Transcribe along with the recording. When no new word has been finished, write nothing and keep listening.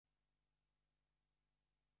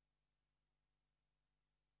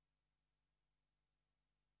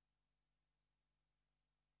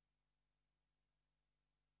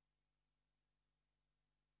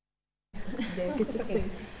It's okay.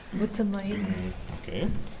 What's a mic? Okay.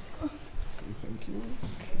 Thank you.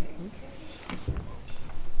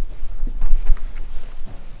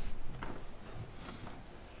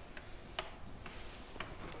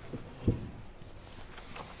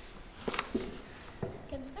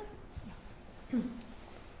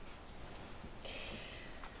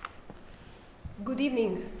 Good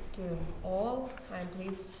evening to all. I'm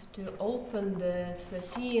pleased to open the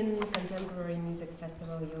 13th Contemporary Music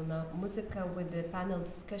Festival Jauna Musika with the panel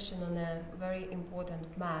discussion on a very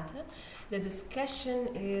important matter. The discussion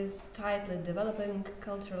is titled Developing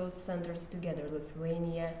Cultural Centers Together,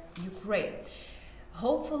 Lithuania-Ukraine.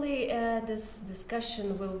 Hopefully this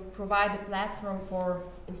discussion will provide a platform for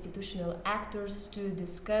institutional actors to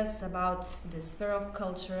discuss about the sphere of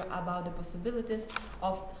culture, about the possibilities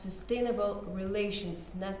of sustainable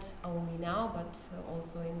relations, not only now but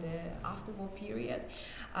also in the after-war period.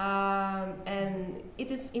 And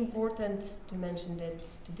it is important to mention that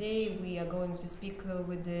today we are going to speak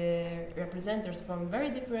with the representatives from very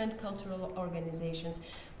different cultural organizations,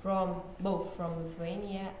 both from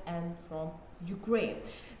Lithuania and from Ukraine.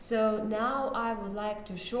 So now I would like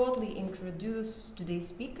to shortly introduce today's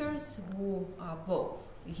speakers, who are both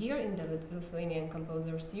here in the Lithuanian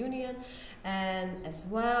Composers Union and as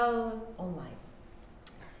well online.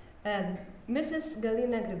 Mrs.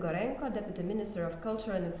 Galina Grigorenko, Deputy Minister of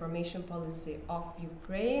Culture and Information Policy of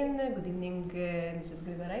Ukraine. Good evening, Mrs.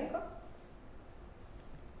 Grigorenko.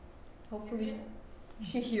 Hopefully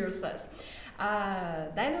she hears us.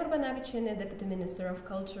 Daina Urbanavičienė, Deputy Minister of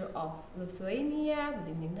Culture of Lithuania. Good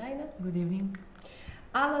evening, Daina. Good evening.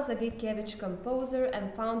 Ala Zagaikevich, composer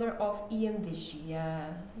and founder of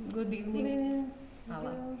EMVision. Good evening. Good evening.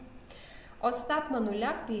 Ala. Ostap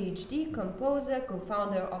Manulak, PhD, composer,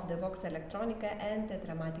 co-founder of the Vox Electronica and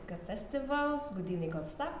Teatramatica festivals. Good evening,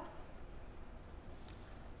 Ostap.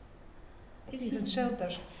 He's in shelter.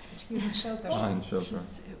 He's in shelter. In shelter.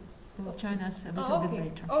 Will join us a little bit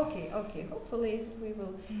later. Okay. Hopefully we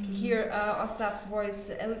will hear Ostap's voice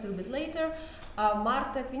a little bit later.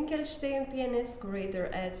 Marta Finkelstein, pianist, curator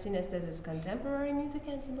at Synesthesis Contemporary Music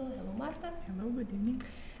Ensemble. Hello, Marta. Hello, good evening.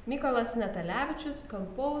 Mykolas Natalevičius,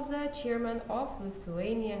 composer, chairman of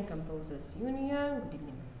Lithuanian Composers Union. Good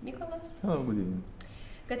evening, Mykolas. Hello, good evening.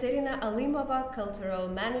 Katerina Alimova, cultural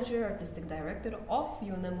manager, artistic director of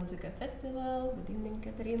Jauna Musika Festival. Good evening,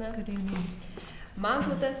 Katerina. Good evening.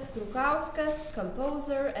 Mantautas Krukauskas,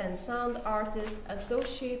 composer and sound artist,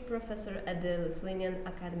 associate professor at the Lithuanian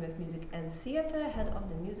Academy of Music and Theatre, head of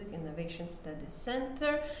the Music Innovation Studies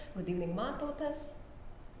Center. Good evening, Mantautas.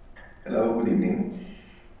 Hello, good evening.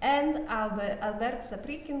 And Albert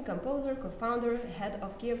Saprikin, composer, co-founder, head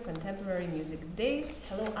of Kyiv Contemporary Music Days.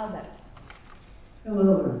 Hello, Albert.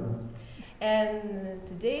 Hello, everyone. And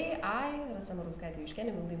today I, Rasa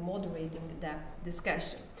Maruskaitė-Juškienė, will be moderating the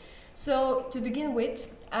discussion. So, to begin with,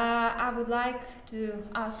 I would like to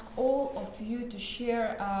ask all of you to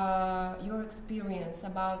share your experience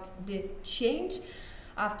about the change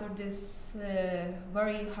after this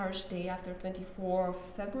very harsh day, after 24th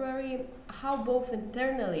February, how both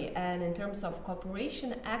internally and in terms of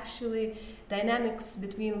cooperation, actually dynamics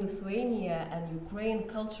between Lithuania and Ukraine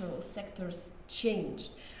cultural sectors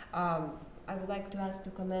changed. I would like to ask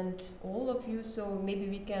to comment all of you, so maybe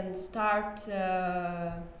we can start,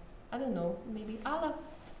 I don't know, maybe Ala.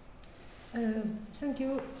 Thank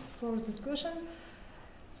you for this question.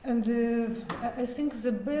 And I think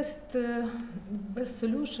the best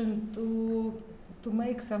solution to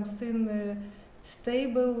make something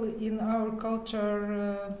stable in our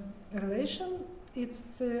culture relation,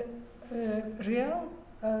 it's real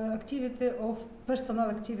personal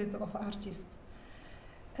activity of artists.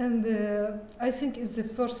 And I think it's the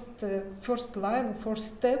first line,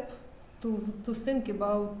 first step to think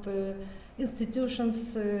about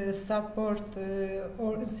institutions support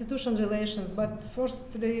or institution relations. But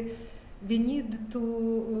firstly, we need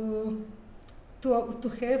to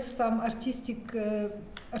have some artistic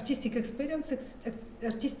experience,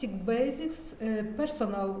 artistic basics,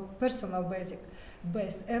 personal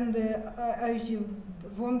base. And I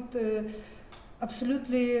want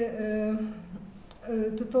absolutely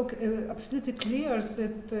to talk absolutely clear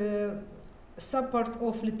that support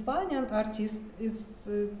of Lithuanian artists is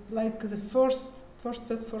like the first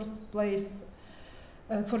place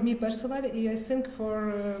for me personally. I think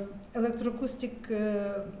for electroacoustic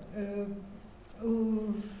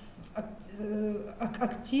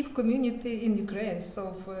active community in Ukraine.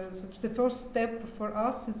 So the first step for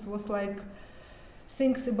us, it was like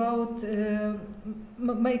things about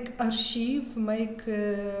make archive, make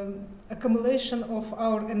accumulation of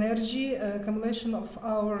our energy, accumulation of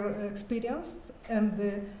our experience, and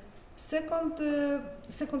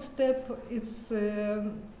Second step is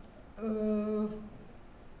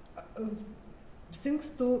things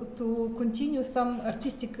to continue some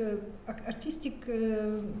artistic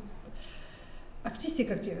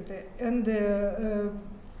activity, and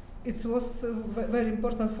it was very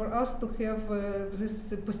important for us to have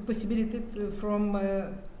this possibility from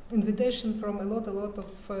invitation from a lot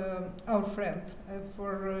of our friends.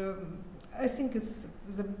 I think it's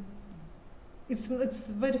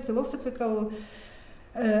very philosophical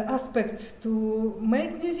aspect to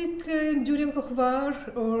make music during war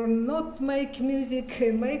or not make music,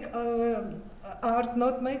 make art,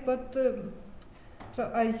 not make, but so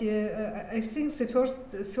I think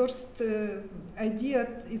the first idea,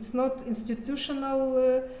 it's not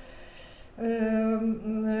institutional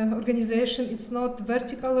organization, it's not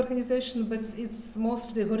vertical organization, but it's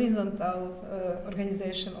mostly horizontal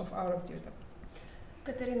organization of our activity.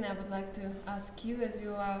 Katerina, I would like to ask you, as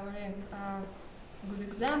you are a very good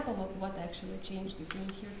example of what actually changed. You came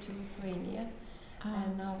here to Lithuania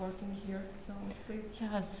and now working here, so please.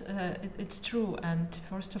 Yes, it's true, and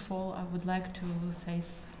first of all I would like to say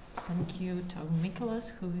thank you to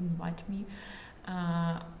Mikolas who invited me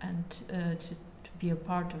and to be a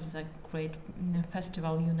part of the great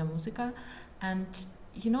festival Jauna Musika. And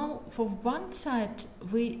you know, for one side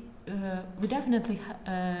we definitely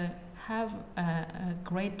have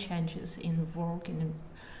great changes in work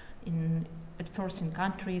in at first in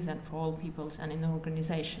countries and for all peoples and in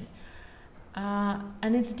organization.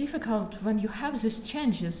 And it's difficult when you have these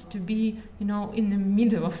changes to be, you know, in the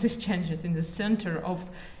middle of these changes, in the center of,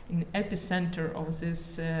 in the epicenter of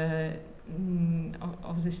this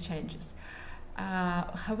of these changes.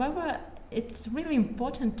 However, it's really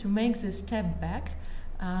important to make this step back.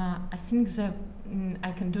 I think that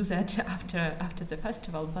I can do that after the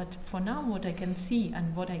festival, but for now what I can see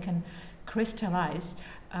and what I can crystallize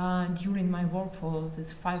during my work for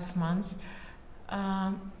these 5 months,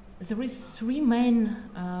 there is 3 main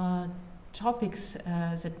topics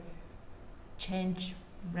that change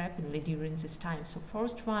rapidly during this time. So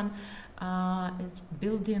first one is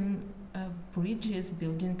building bridges,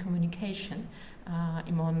 building communication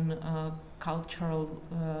among cultural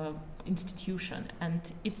institution,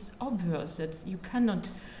 and it's obvious that you cannot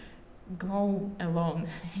go alone.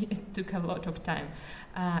 It took a lot of time,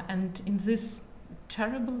 and in this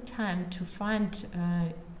terrible time to find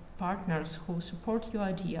partners who support your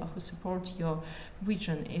idea, who support your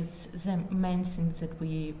vision, is the main thing that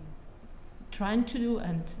we trying to do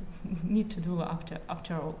and need to do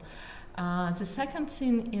after all. The second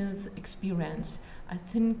thing is experience. I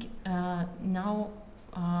think now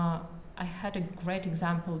I had a great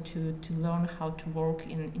example to learn how to work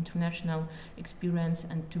in international experience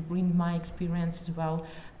and to bring my experience as well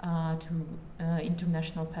to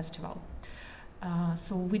international festival.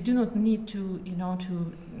 So we do not need to, you know,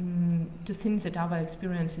 to think that our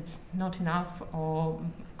experience is not enough or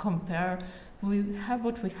compare. We have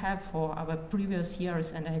what we have for our previous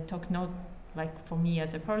years, and I talk not like for me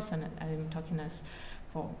as a person, I'm talking as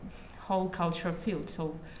for whole culture field.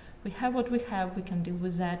 So we have what we have, we can deal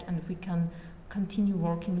with that, and we can continue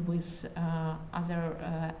working with other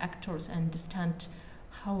actors and understand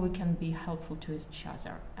how we can be helpful to each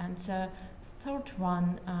other. And the third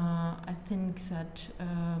one, I think that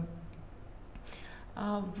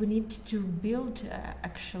we need to build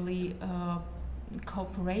actually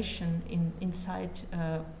cooperation inside.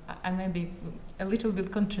 I may be a little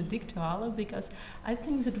bit contradictory because I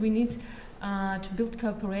think that we need to build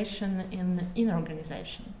cooperation in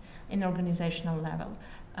organization, in organizational level.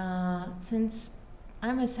 Since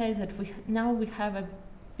I must say that now we have a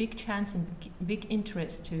big chance and big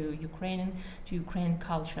interest to Ukrainian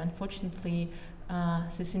culture. Unfortunately,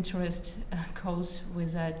 this interest goes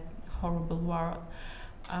with a horrible war,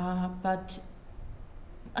 but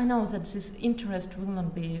I know that this interest will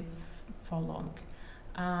not be for long,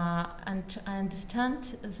 and I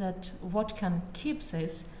understand that what can keep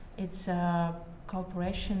this, it's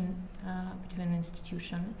cooperation between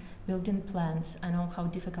institutions, building plans. I know how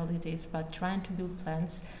difficult it is, but trying to build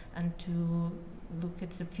plans and to look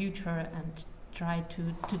at the future and try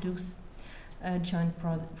to do a joint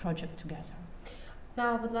project together.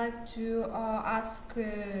 Now I would like to ask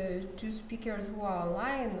 2 speakers who are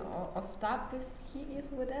online, Ostap, if he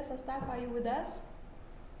is with us. Ostap, are you with us?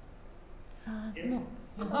 Yes. No.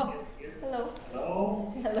 Oh, Yes. hello.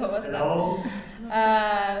 Hello. Hello, Ostap.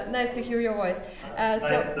 Hello. Nice to hear your voice. Nice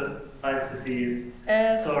to see you.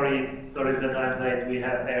 Sorry that I'm late. We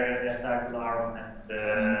have air attack alarm, and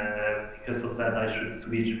because of that, I should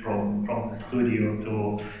switch from the studio to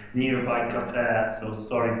nearby cafe. So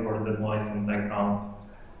sorry for the noise in background.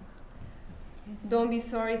 Don't be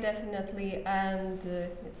sorry, definitely, and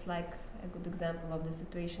it's like a good example of the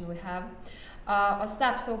situation we have.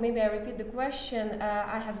 Ostap, so maybe I repeat the question.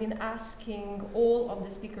 I have been asking all of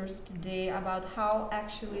the speakers today about how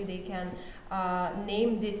actually they can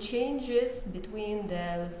name the changes between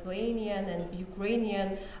the Lithuanian and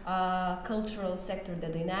Ukrainian cultural sector, the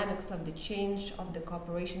dynamics of the change of the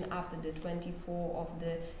cooperation after the 24th of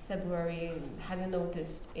the February. Have you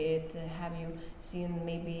noticed it? Have you seen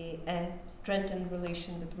maybe a strengthened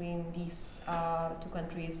relation between these two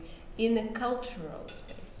countries in a cultural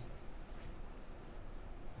space?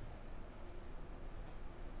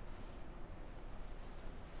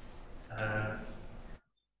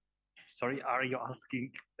 Sorry, are you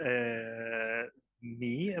asking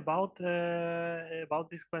me about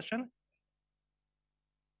this question?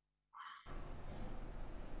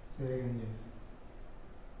 Say again, yes.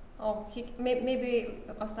 Oh, maybe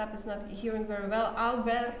Ostap is not hearing very well.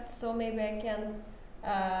 Albert, so maybe I can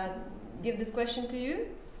give this question to you.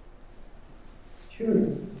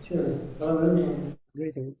 Sure, sure.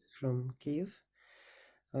 Greetings from Kyiv.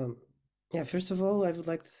 First of all, I would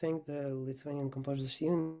like to thank the Lithuanian Composers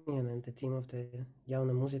Union and the team of the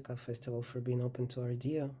Jauna Musika festival for being open to our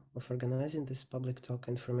idea of organizing this public talk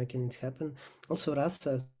and for making it happen. Also,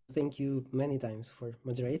 Rasa, thank you many times for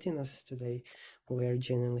moderating us today. We are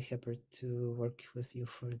genuinely happy to work with you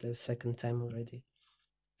for the second time already.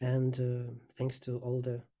 And thanks to all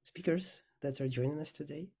the speakers that are joining us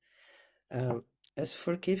today. As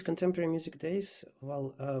for Kyiv Contemporary Music Days,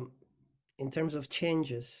 well, in terms of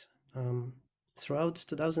changes, throughout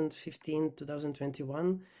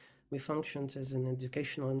 2015-2021, we functioned as an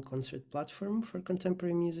educational and concert platform for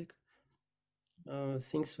contemporary music.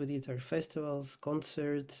 Things we did are festivals,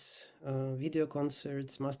 concerts, video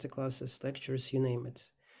concerts, masterclasses, lectures, you name it.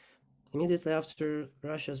 Immediately after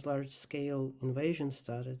Russia's large-scale invasion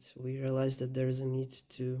started, we realized that there is a need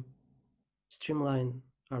to streamline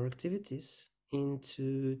our activities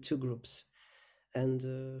into two groups. And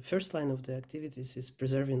the first line of the activities is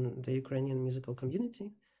preserving the Ukrainian musical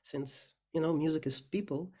community, since, music is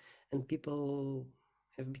people, and people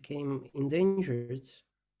have become endangered.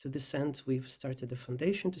 To this end, we've started a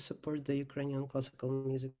foundation to support the Ukrainian classical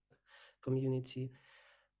music community.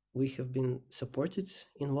 We have been supported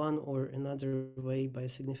in one or another way by a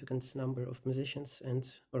significant number of musicians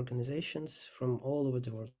and organizations from all over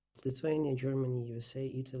the world: Lithuania, Germany, USA,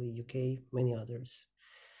 Italy, UK, many others.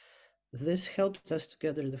 This helped us to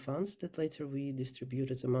gather the funds that later we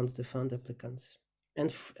distributed amongst the fund applicants.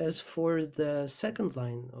 And as for the second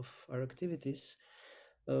line of our activities,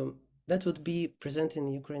 that would be presenting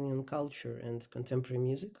Ukrainian culture and contemporary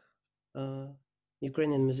music,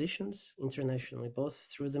 Ukrainian musicians internationally, both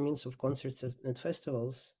through the means of concerts and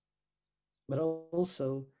festivals, but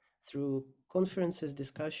also through conferences,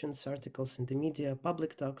 discussions, articles in the media,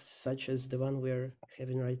 public talks, such as the one we're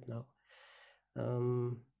having right now.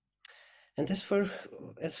 And as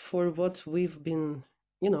for what we've been,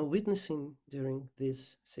 witnessing during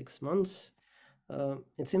these 6 months,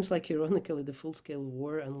 it seems like, ironically, the full-scale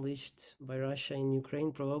war unleashed by Russia in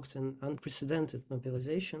Ukraine provoked an unprecedented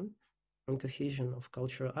mobilization and cohesion of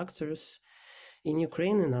cultural actors in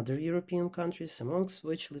Ukraine and other European countries, amongst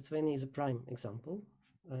which Lithuania is a prime example.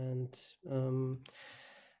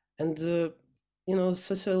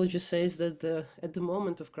 Sociology says that at the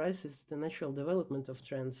moment of crisis, the natural development of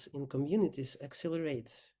trends in communities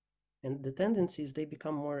accelerates, and the tendencies, they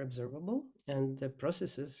become more observable, and the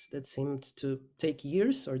processes that seemed to take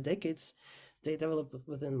years or decades, they develop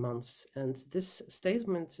within months. And this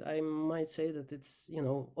statement, I might say that it's,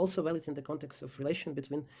 also valid in the context of relation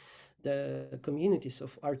between the communities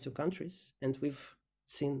of our two countries, and we've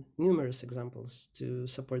seen numerous examples to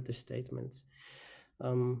support this statement.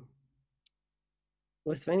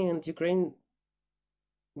 Lithuania and Ukraine,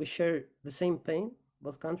 we share the same pain.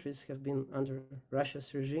 Both countries have been under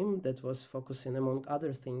Russia's regime that was focusing, among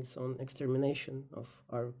other things, on extermination of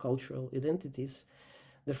our cultural identities.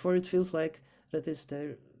 Therefore, it feels like that is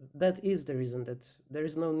the reason that there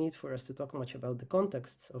is no need for us to talk much about the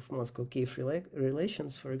context of Moscow-Kyiv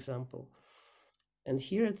relations, for example. And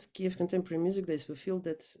here at Kyiv Contemporary Music Days, we feel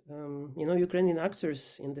that, Ukrainian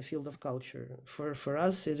actors in the field of culture, for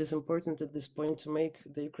us, it is important at this point to make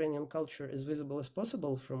the Ukrainian culture as visible as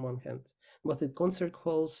possible from one hand, both in concert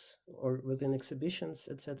halls or within exhibitions,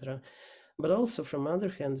 etc. But also, from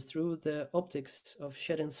other hand, through the optics of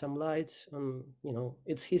shedding some light on,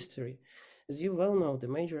 its history. As you well know,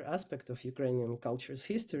 the major aspect of Ukrainian culture's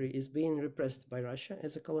history is being repressed by Russia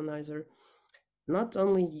as a colonizer. Not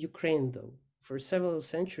only Ukraine, though. For several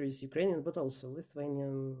centuries, Ukrainian, but also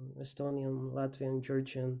Lithuanian, Estonian, Latvian,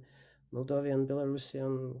 Georgian, Moldovan,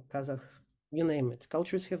 Belarusian, Kazakh you name it.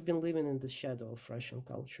 Cultures have been living in the shadow of Russian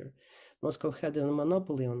culture. Moscow had a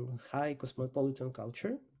monopoly on high cosmopolitan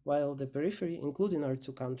culture, while the periphery, including our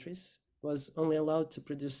two countries, was only allowed to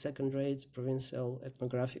produce second-rate provincial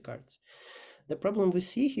ethnographic art. The problem we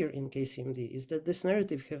see here in KCMD is that this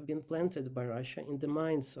narrative has been planted by Russia in the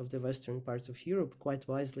minds of the western part of Europe quite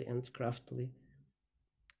wisely and craftily.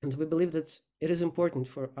 And we believe that it is important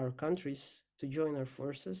for our countries to join our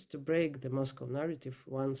forces to break the Moscow narrative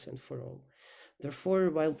once and for all. Therefore,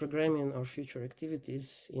 while programming our future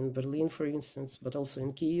activities in Berlin, for instance, but also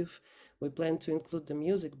in Kyiv, we plan to include the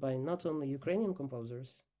music by not only Ukrainian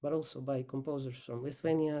composers, but also by composers from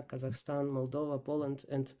Lithuania, Kazakhstan, Moldova, Poland,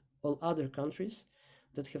 and all other countries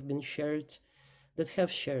that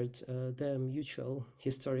have shared the mutual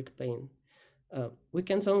historic pain. We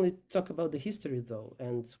can't only talk about the history, though,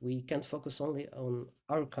 and we can't focus only on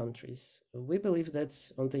our countries. We believe that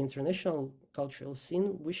on the international cultural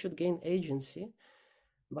scene, we should gain agency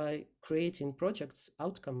by creating projects,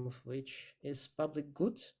 outcome of which is public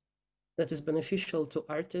good that is beneficial to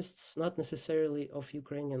artists, not necessarily of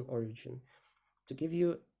Ukrainian origin. To give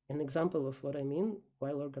you an example of what I mean,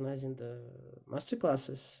 while organizing the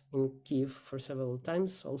masterclasses in Kyiv for several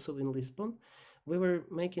times, also in Lisbon, we were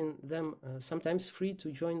making them sometimes free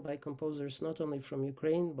to join by composers not only from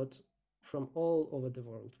Ukraine, but from all over the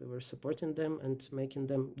world. We were supporting them and making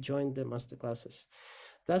them join the masterclasses.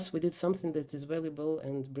 Thus, we did something that is valuable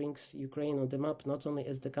and brings Ukraine on the map, not only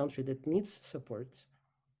as the country that needs support,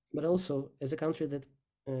 but also as a country that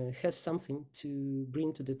has something to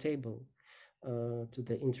bring to the table to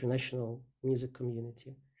the international music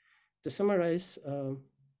community. To summarize,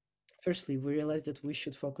 firstly, we realized that we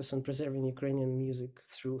should focus on preserving Ukrainian music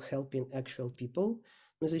through helping actual people,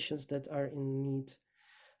 musicians that are in need,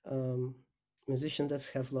 musicians that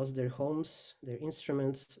have lost their homes, their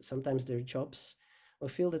instruments, sometimes their jobs. We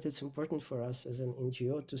feel that it's important for us as an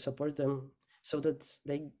NGO to support them so that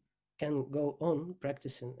they can go on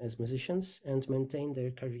practicing as musicians and maintain their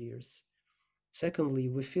careers. Secondly,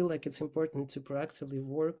 we feel like it's important to proactively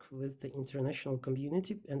work with the international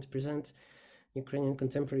community and present Ukrainian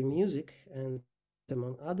contemporary music, and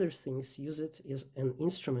among other things, use it as an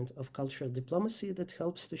instrument of cultural diplomacy that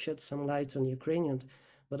helps to shed some light on Ukrainian,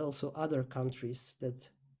 but also other countries that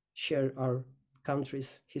share our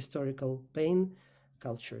country's historical pain,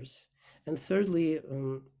 cultures. And thirdly,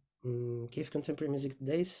 Kyiv Contemporary Music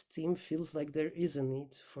Days team feels like there is a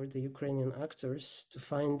need for the Ukrainian actors to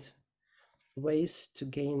find ways to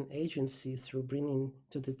gain agency through bringing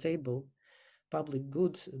to the table public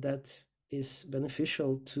good that is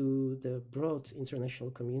beneficial to the broad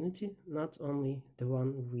international community, not only the one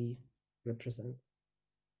we represent.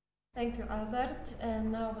 Thank you, Albert.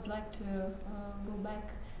 And now I would like to go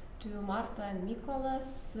back to Marta and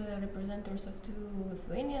Mykolas, representatives of two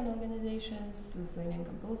Lithuanian organizations, Lithuanian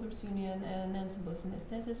Composers Union and Ensemble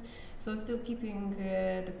Synesthesis. So still keeping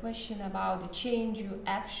the question about the change you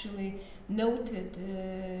actually noted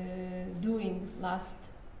during last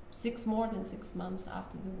more than 6 months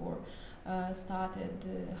after the war started,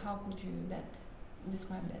 how could you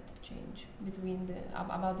describe that change between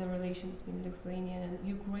about the relation between Lithuanian and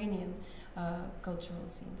Ukrainian cultural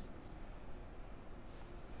scenes?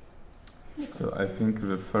 So I think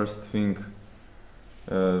the first thing,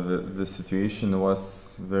 the situation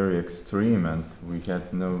was very extreme and we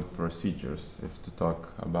had no procedures if to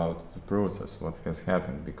talk about the process, what has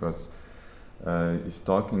happened, because if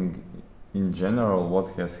talking in general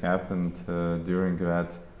what has happened during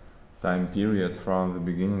that time period from the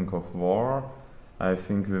beginning of war, I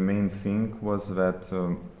think the main thing was that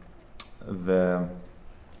the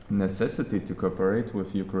necessity to cooperate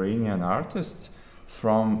with Ukrainian artists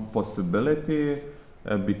from possibility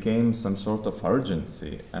became some sort of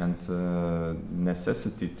urgency and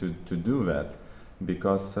necessity to do that,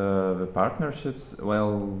 because the partnerships,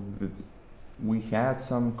 well, we had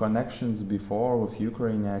some connections before with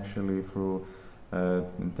Ukraine actually through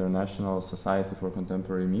International Society for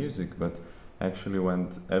Contemporary Music, but actually when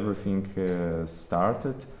everything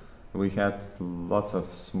started, we had lots of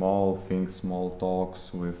small things, small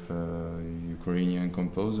talks with Ukrainian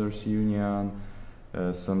Composers Union,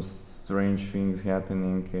 some strange things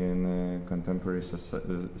happening in Contemporary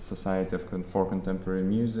Society for Contemporary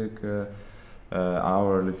Music.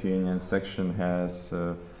 Our Lithuanian section has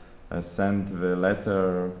sent the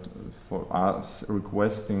letter for us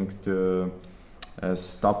requesting to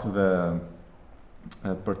stop the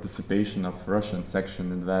participation of Russian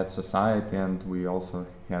section in that society, and we also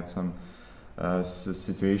had some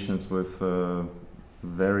situations with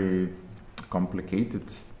very complicated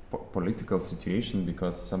political situation,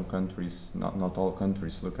 because some countries, not all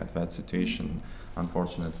countries, look at that situation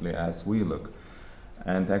unfortunately, as we look.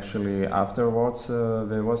 And actually afterwards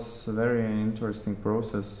there was a very interesting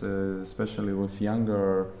process, especially with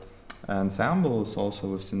younger ensembles, also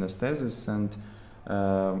with synesthesis, and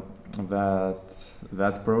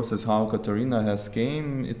that process, how Katerina has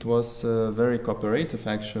came, it was very cooperative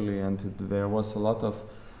actually, and there was a lot of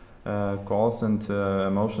calls and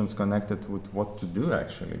emotions connected with what to do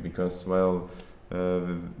actually, because well,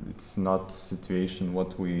 it's not situation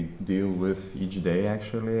what we deal with each day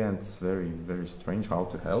actually, and it's very, very strange how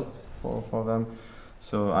to help for them.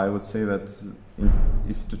 So I would say that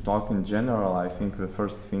if to talk in general, I think the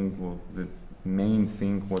first thing, the main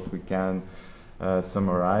thing what we can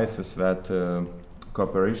summarize is that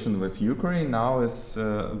cooperation with Ukraine now is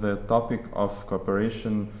the topic of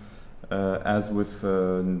cooperation as with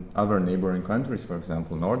other neighboring countries, for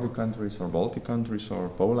example, Nordic countries or Baltic countries or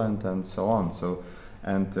Poland and so on. So,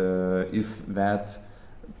 and if that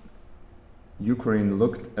Ukraine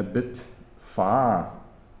looked a bit far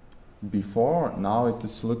before, now it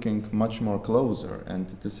is looking much more closer,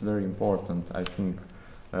 and it is very important, I think,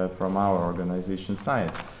 from our organization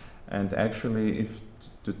side. And actually, if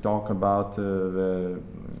to talk about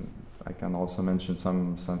I can also mention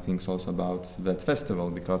some things also about that festival,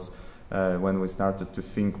 because when we started to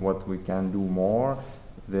think what we can do more,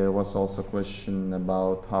 there was also a question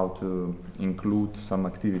about how to include some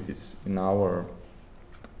activities in our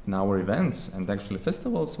events. And actually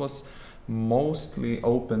festivals was mostly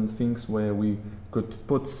open things where we could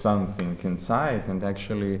put something inside, and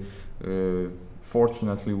actually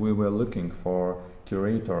fortunately we were looking for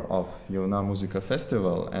curator of Jauna Musika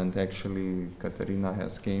festival, and actually Katerina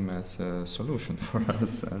has came as a solution for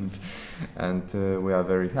us, and we are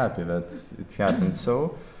very happy that it happened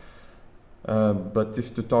so. But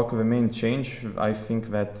if to talk of the main change, I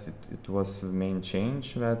think that it was the main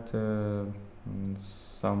change that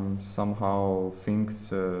somehow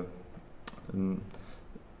things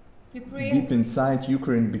deep inside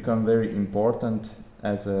Ukraine become very important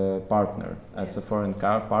as a partner, as a foreign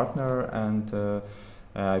partner, and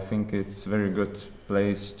I think it's a very good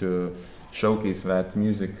place to showcase that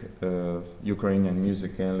music, Ukrainian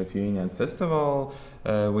music and Lithuanian festival,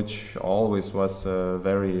 which always was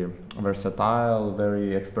very versatile,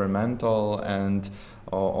 very experimental, and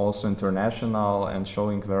also international, and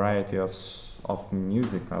showing variety of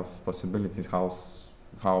music, of possibilities,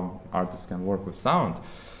 how artists can work with sound.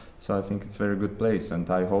 So I think it's a very good place, and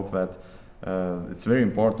I hope that it's very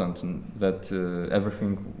important that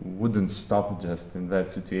everything wouldn't stop just in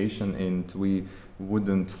that situation, and we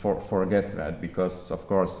wouldn't forget that, because of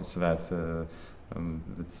course it's that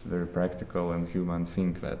it's very practical and human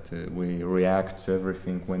thing that we react to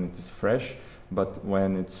everything when it is fresh, but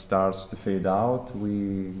when it starts to fade out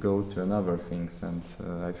we go to another things, and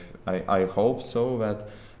I hope so that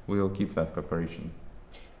we'll keep that cooperation.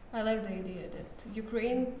 I like the idea that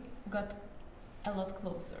Ukraine got a lot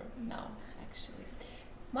closer now, actually.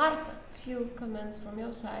 Marta, few comments from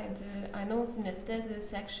your side. I know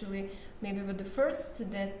synesthesis actually maybe were the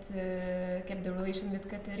first that kept the relation with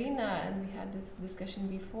Katerina, and we had this discussion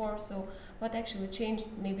before. So what actually changed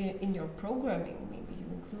maybe in your programming? Maybe you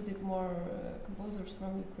included more composers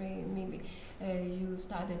from Ukraine, maybe you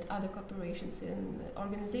started other cooperations in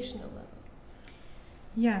organizational level.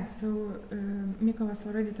 Yeah, so Mykolas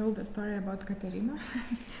already told the story about Katerina.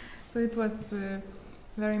 So it was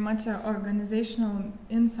very much organizational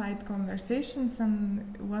inside conversations,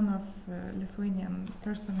 and one of Lithuanian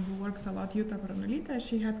person who works a lot, Juta Varnulita,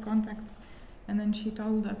 she had contacts, and then she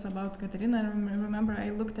told us about Katerina. I remember I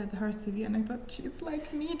looked at her CV and I thought, she's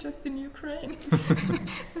like me, just in Ukraine.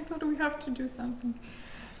 I thought we have to do something.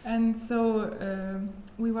 And so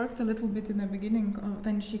we worked a little bit in the beginning.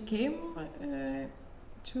 Then she came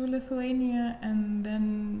to Lithuania, and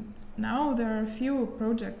then now there are a few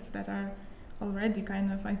projects that are already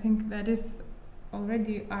kind of, I think that is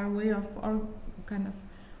already our way of kind of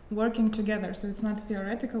working together. So it's not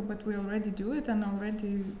theoretical, but we already do it, and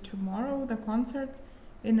already tomorrow the concert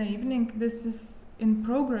in the evening, this is in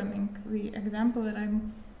programming, the example that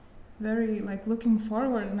I'm very looking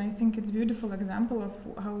forward, and I think it's a beautiful example of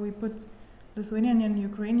how we put Lithuanian and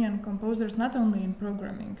Ukrainian composers not only in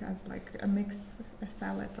programming as like a mix, a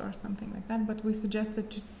salad or something like that, but we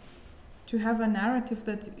suggested to have a narrative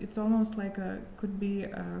that it's almost like could be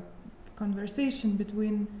a conversation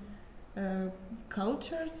between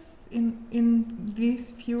cultures in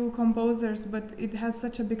these few composers, but it has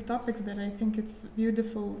such a big topics that I think it's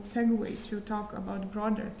beautiful segue to talk about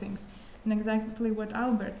broader things, and exactly what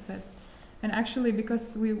Albert says. And actually,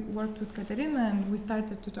 because we worked with Katerina and we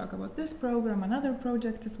started to talk about this program, another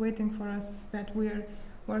project is waiting for us that we're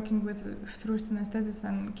working with through synesthesis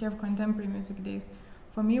and Kyiv Contemporary Music Days,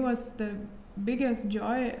 for me was the biggest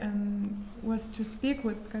joy and was to speak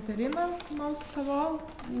with Katerina most of all.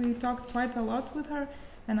 We talked quite a lot with her,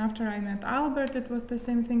 and after I met Albert, it was the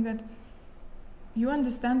same thing, that you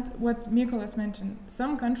understand what Mykolas mentioned.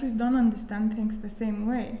 Some countries don't understand things the same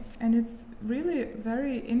way, and it's really a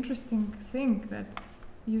very interesting thing that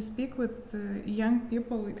you speak with young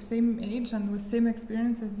people like same age and with same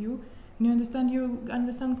experience as you, and you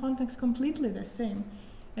understand context completely the same.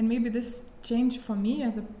 And maybe this changed for me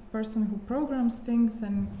as a person who programs things,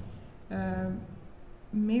 and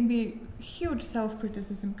maybe huge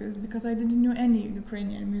self-criticism because I didn't know any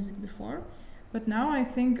Ukrainian music before. But now I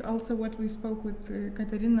think also what we spoke with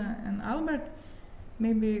Katerina and Albert,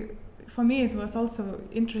 maybe for me it was also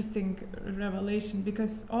interesting revelation,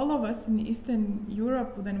 because all of us in Eastern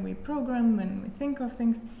Europe, when we program, when we think of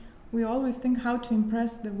things, we always think how to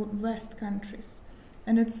impress the West countries.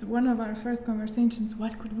 And it's one of our first conversations,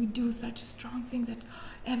 what could we do, such a strong thing that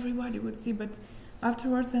everybody would see. But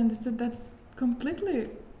afterwards I understood that's completely,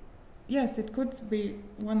 yes, it could be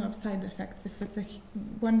one of side effects if it's a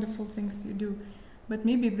wonderful things you do. But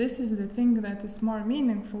maybe this is the thing that is more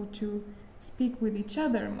meaningful, to speak with each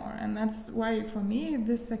other more. And that's why for me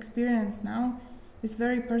this experience now is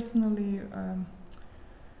very personally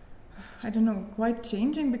I don't know, quite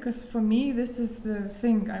changing, because for me this is the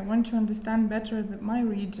thing. I want to understand better my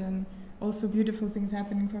region, also beautiful things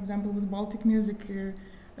happening, for example, with Baltic music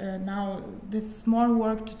now, this more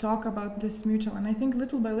work to talk about this mutual. And I think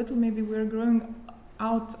little by little maybe we're growing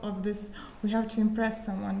out of this, we have to impress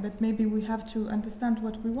someone, but maybe we have to understand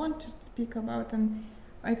what we want to speak about. And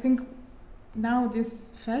I think now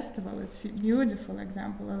this festival is a beautiful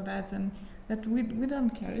example of that, and that we don't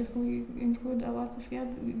care if we include a lot of,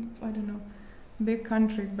 I don't know, big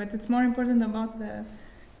countries, but it's more important about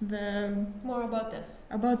the more about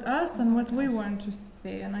us and what we want to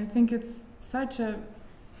say. And I think it's such a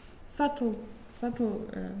subtle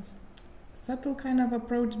kind of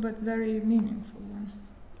approach, but very meaningful one.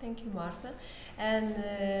 Thank you, Marta. And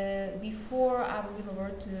before I will give a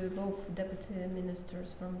word to both deputy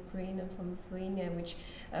ministers from Ukraine and from Lithuania, which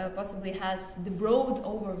possibly has the broad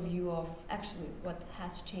overview of actually what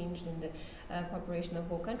has changed in the cooperation of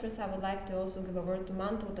both countries, I would like to also give a word to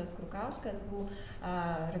Mantautas Krukauskas, who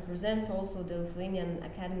represents also the Lithuanian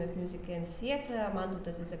Academy of Music and Theatre.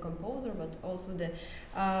 Mantautas is a composer, but also the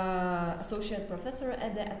associate professor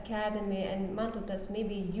at the Academy. And Mantautas,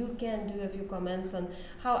 maybe you can do a few comments on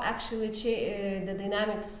how actually the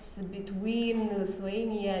dynamics between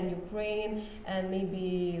Lithuania and Ukraine, and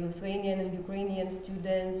maybe Lithuanian and Ukrainian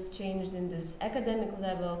students changed in this academic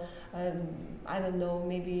level. I don't know,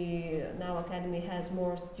 maybe now Academy has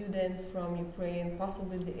more students from Ukraine,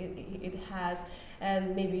 possibly it has,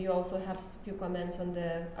 and maybe you also have a few comments on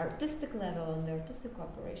the artistic level, on the artistic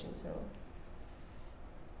cooperation. So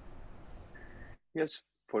yes,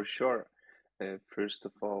 for sure. First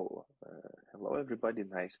of all, hello everybody,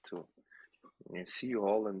 nice to see you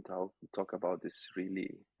all, and I'll talk about this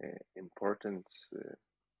really important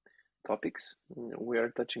topics we are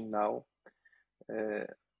touching now.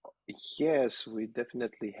 Yes, we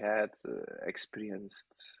definitely had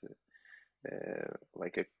experienced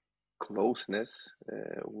like a closeness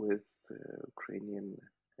with Ukrainian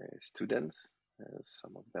students.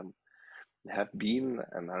 Some of them have been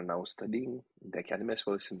and are now studying in the academy, as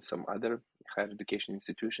well as in some other higher education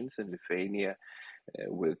institutions in Lithuania,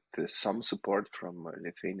 with some support from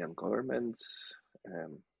Lithuanian governments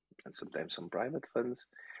and sometimes some private funds.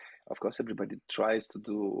 Of course, everybody tries to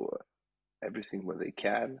do everything what they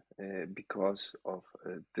can because of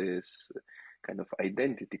this kind of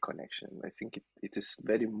identity connection. I think it is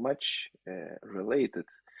very much related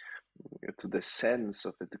to the sense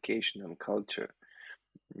of education and culture.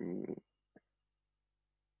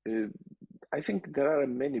 I think there are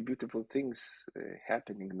many beautiful things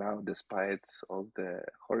happening now, despite all the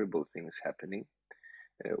horrible things happening.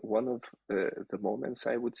 One of the moments,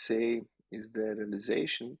 I would say, is the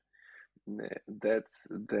realization that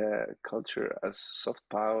the culture as soft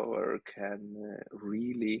power can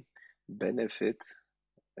really benefit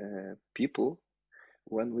people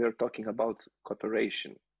when we are talking about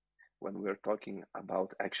cooperation, when we are talking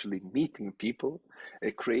about actually meeting people,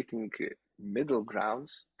 creating middle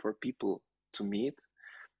grounds for people to meet,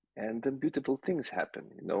 and then beautiful things happen.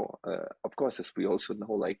 Of course, as we also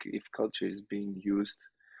know, like if culture is being used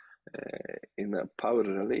in a power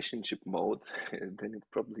relationship mode, then it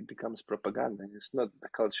probably becomes propaganda, and it's not the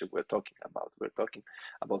culture we're talking about. We're talking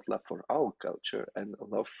about love for our culture and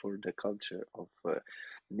love for the culture of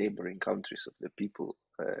neighboring countries, of the people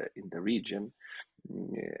in the region.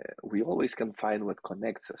 we always can find what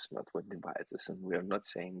connects us, not what divides us. And we are not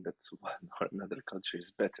saying that one or another culture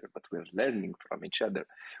is better, but we're learning from each other.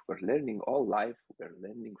 We're learning all life. We're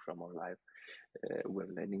learning from our life.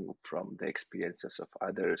 We're learning from the experiences of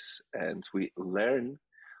others. And we learn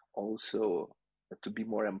also to be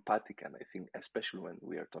more empathic. And I think especially when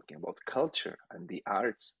we are talking about culture and the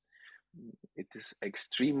arts, it is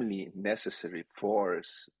extremely necessary for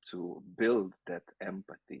us to build that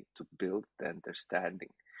empathy, to build the understanding,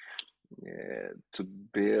 to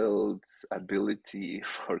build ability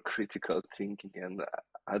for critical thinking and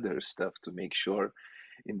other stuff, to make sure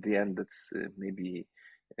in the end that's maybe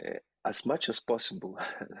as much as possible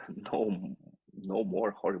no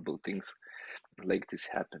more horrible things like this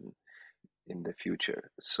happen in the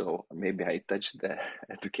future. So maybe I touched the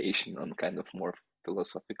education on kind of more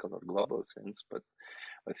philosophical or global sense, but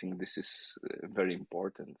I think this is very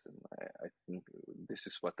important, and I think this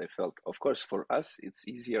is what I felt. Of course, for us, it's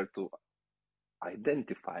easier to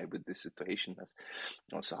identify with this situation, as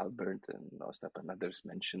also Albert and Ostap and others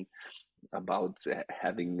mentioned, about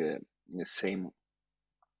having the same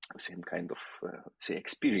kind of say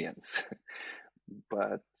experience.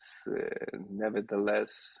 But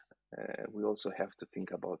nevertheless, we also have to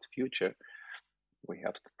think about future. We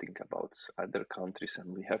have to think about other countries,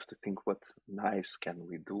 and we have to think what nice can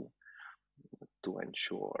we do to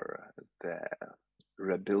ensure the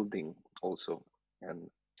rebuilding also,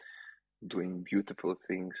 and doing beautiful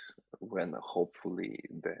things when hopefully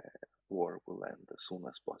the war will end as soon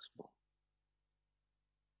as possible.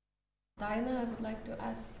 Jauna, I would like to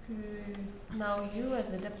ask now you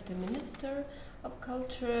as a Deputy Minister of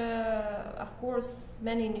Culture. Of course,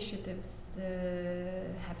 many initiatives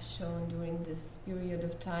have shown during this period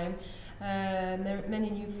of time. Many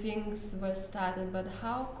new things were started, but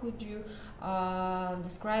how could you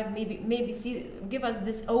describe, give us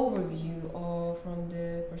this overview from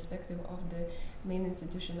the perspective of the main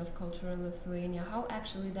institution of culture in Lithuania, how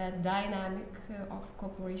actually that dynamic of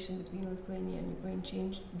cooperation between Lithuania and Ukraine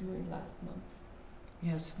changed during last months?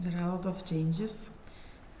 Yes, there are a lot of changes.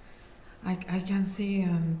 I can say,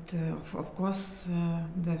 and of course,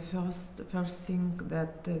 the first thing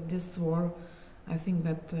that this war, I think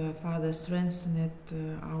that further strengthened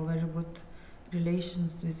our very good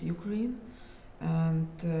relations with Ukraine, and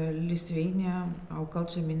Lithuania, our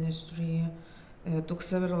culture ministry, took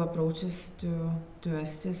several approaches to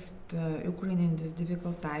assist Ukraine in this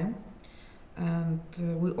difficult time, and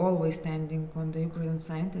we always standing on the Ukrainian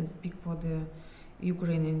side and speak for the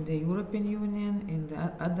Ukraine in the European Union, in the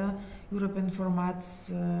other European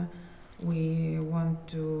formats. We want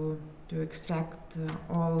to extract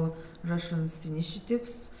all Russians'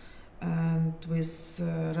 initiatives, and with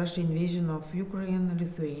Russian invasion of Ukraine,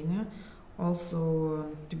 Lithuania, also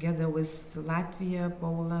together with Latvia,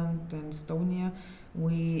 Poland and Estonia,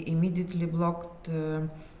 we immediately blocked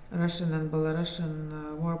Russian and Belarusian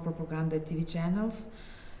war propaganda TV channels.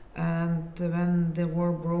 And when the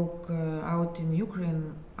war broke out in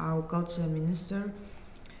Ukraine, our culture minister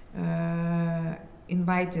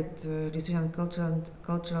invited Lithuanian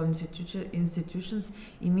cultural institutions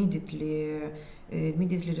immediately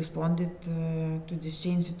responded to this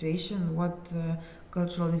changed situation. What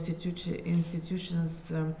cultural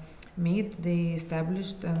institutions made, they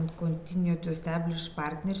established and continue to establish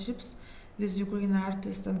partnerships with Ukrainian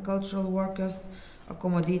artists and cultural workers,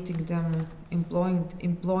 accommodating them,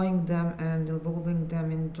 employing them and involving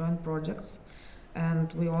them in joint projects.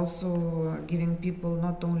 And we also giving people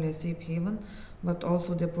not only a safe haven, but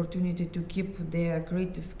also the opportunity to keep their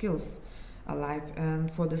creative skills alive. And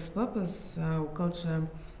for this purpose, our culture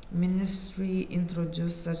ministry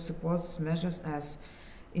introduced such support measures as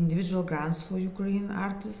individual grants for Ukrainian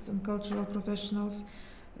artists and cultural professionals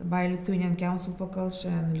by Lithuanian Council for Culture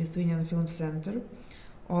and Lithuanian Film Center.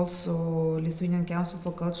 Also, Lithuanian Council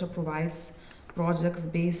for Culture provides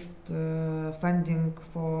projects-based funding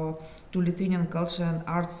to Lithuanian culture and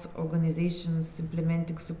arts organizations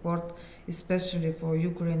implementing support, especially for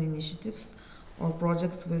Ukraine initiatives or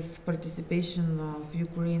projects with participation of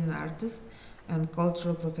Ukrainian artists and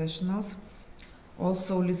cultural professionals.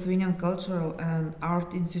 Also, Lithuanian cultural and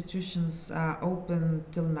art institutions are open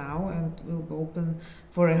till now and will be open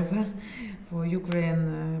forever for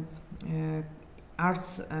Ukrainian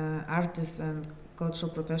artists and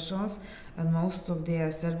cultural professionals, and most of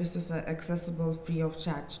their services are accessible free of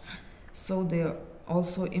charge. So they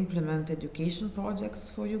also implement education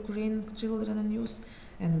projects for Ukrainian children and youth,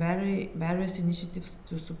 and various initiatives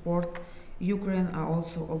to support Ukraine are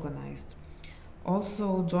also organized.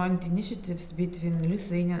 Also, joint initiatives between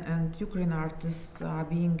Lithuanian and Ukrainian artists are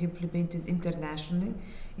being implemented internationally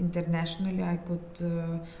internationally. I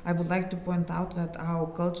would like to point out that our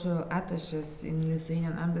cultural attaches in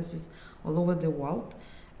Lithuanian embassies all over the world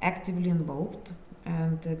actively involved,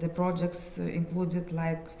 and the projects included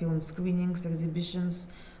like film screenings, exhibitions,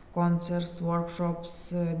 concerts,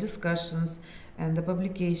 workshops, discussions, and the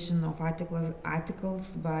publication of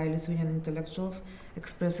articles by Lithuanian intellectuals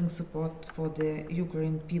expressing support for the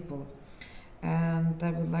Ukraine people. And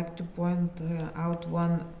I would like to point out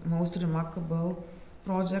one most remarkable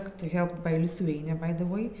project helped by Lithuania, by the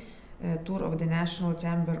way, a tour of the National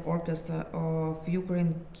Chamber Orchestra of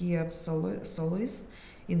Ukraine Kyiv Soloists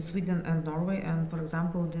in Sweden and Norway. And for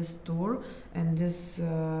example, this tour and this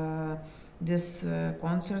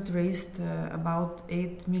concert raised about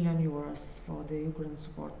 8 million euros for the Ukraine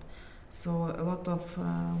support. So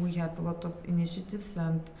we have a lot of initiatives,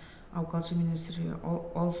 and our culture ministry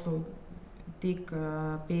also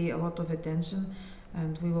pay a lot of attention,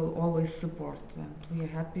 and we will always support. And we are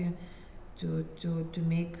happy to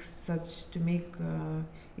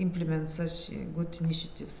implement such good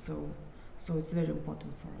initiatives. So it's very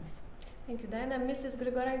important for us. Thank you, Diana. Mrs.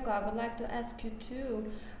 Grigorenko, I would like to ask you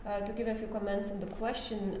too to give a few comments on the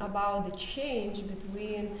question about the change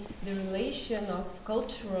between the relation of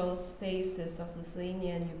cultural spaces of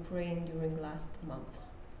Lithuania and Ukraine during last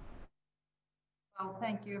months. Well,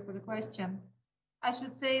 thank you for the question. I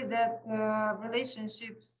should say that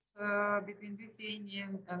relationships between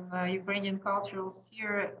Lithuanian and Ukrainian cultural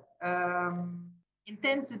sphere,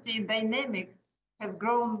 intensity and dynamics has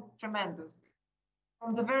grown tremendously.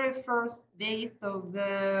 From the very first days of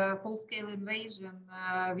the full-scale invasion,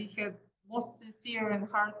 we had most sincere and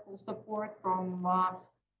heartfelt support from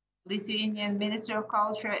Lithuanian Ministry of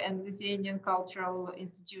Culture and Lithuanian cultural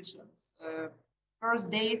institutions.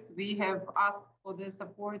 First days, we have asked for the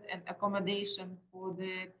support and accommodation for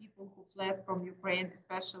the people who fled from Ukraine,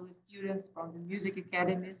 especially students from the music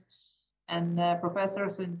academies and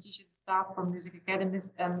professors and teaching staff from music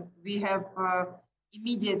academies. And we have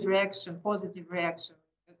immediate reaction, positive reaction,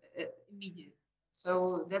 immediate.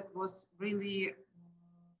 So that was really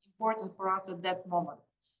important for us at that moment.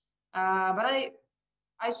 But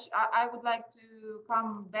I would like to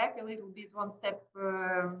come back a little bit, one step.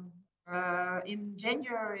 In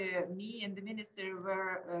January, me and the minister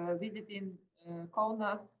were visiting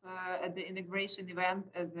Kaunas at the inauguration event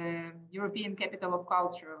as the European Capital of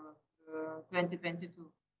Culture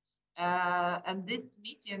 2022. And this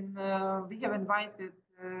meeting, we have invited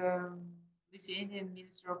Lithuanian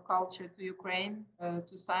Minister of Culture to Ukraine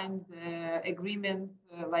to sign the agreement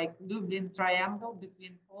like Lublin Triangle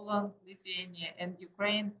between Poland, Lithuania, and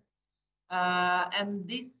Ukraine. And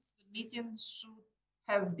this meeting should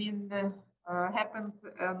have been happened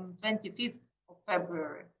on 25th of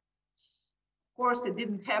February. Of course, it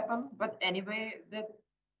didn't happen, but anyway, that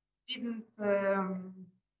didn't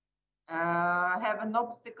have an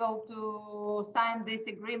obstacle to sign this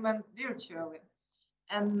agreement virtually.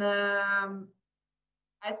 And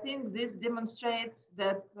I think this demonstrates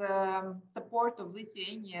that support of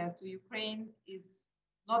Lithuania to Ukraine is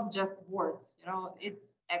not just words,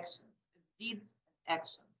 it's actions, deeds and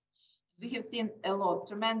actions. We have seen a lot,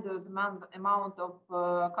 tremendous amount of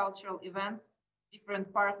cultural events,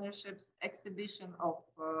 different partnerships, exhibition of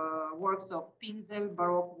works of Pinzel,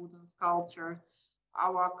 Baroque wooden sculpture.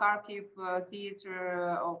 Our Kharkiv theater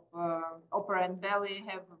of opera and ballet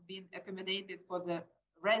have been accommodated for the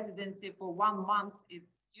residency for 1 month.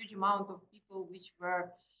 It's huge amount of people which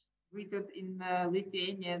were greeted in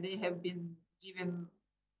Lithuania. They have been given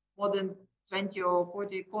more than 20 or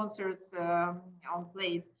 40 concerts on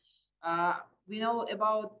plays. We know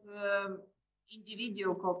about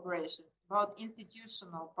individual cooperations, about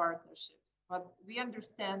institutional partnerships, but we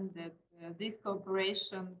understand that this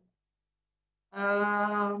cooperation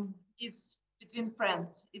is between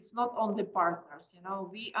friends. It's not only partners.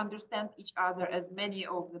 We understand each other, as many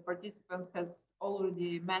of the participants has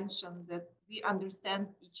already mentioned, that we understand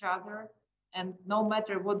each other, and no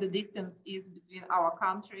matter what the distance is between our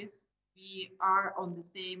countries, we are on the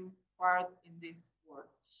same part in this war.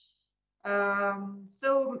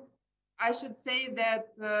 So I should say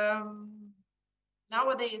that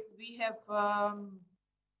nowadays we have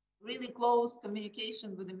really close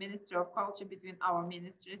communication with the Ministry of Culture between our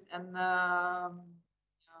ministries, and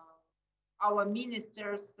our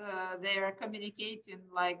ministers, they are communicating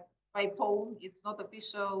like by phone. It's not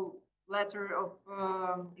official letter of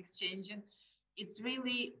exchanging. It's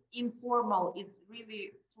really informal, it's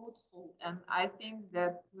really fruitful, and I think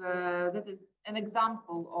that that is an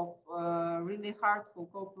example of really heartful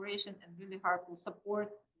cooperation and really heartful support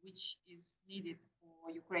which is needed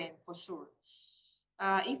for Ukraine for sure.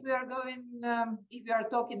 If we are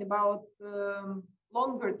talking about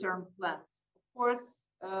longer term plans. Of course,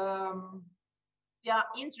 we are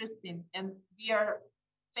interested and we are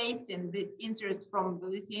facing this interest from the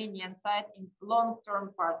Lithuanian side in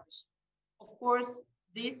long-term partnership. Of course,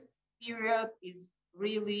 this period is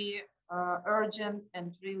really urgent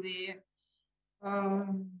and really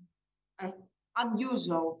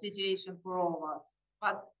unusual situation for all of us.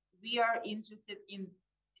 But we are interested in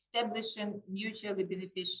establishing mutually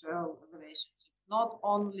beneficial relationships, not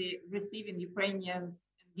only receiving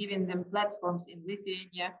Ukrainians and giving them platforms in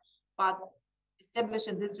Lithuania, but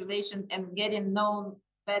establishing this relation and getting known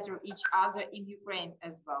better each other in Ukraine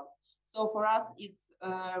as well. So for us, it's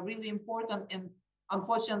really important, and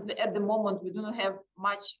unfortunately at the moment we do not have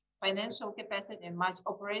much financial capacity and much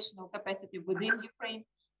operational capacity within Ukraine.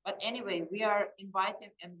 But anyway, we are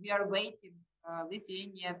inviting and we are waiting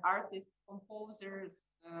Lithuanian artists,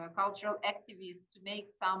 composers, cultural activists to make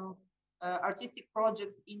some artistic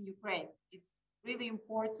projects in Ukraine. It's really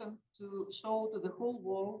important to show to the whole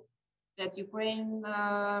world that Ukraine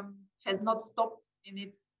has not stopped in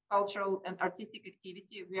its cultural and artistic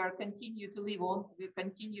activity. We are continue to live on, we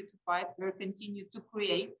continue to fight, we continue to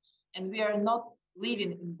create, and we are not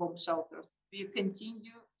living in bomb shelters. We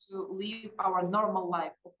continue to live our normal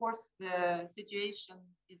life. Of course, the situation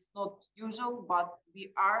is not usual, but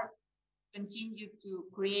we are continue to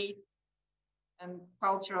create, and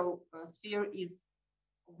cultural sphere is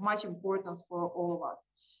of much importance for all of us.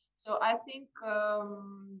 So I think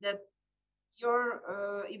that your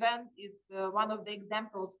event is one of the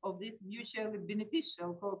examples of this mutually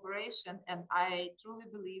beneficial cooperation, and I truly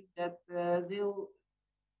believe that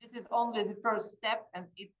this is only the first step, and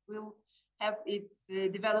it will have its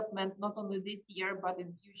development not only this year but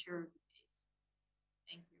in future days.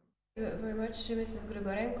 Thank you. Thank you very much, Mrs.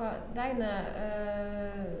 Grigorenko. Daina,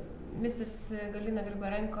 Mrs. Galina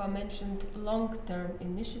Grigorenko mentioned long-term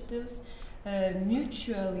initiatives,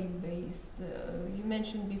 mutually based. You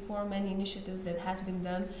mentioned before many initiatives that has been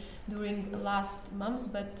done during last months,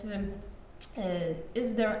 but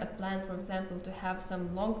is there a plan, for example, to have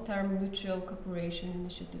some long-term mutual cooperation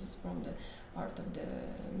initiatives from the part of the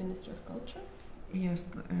Ministry of Culture?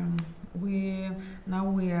 Yes, we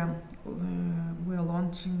are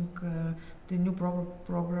launching the new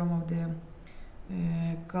program of the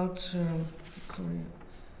culture.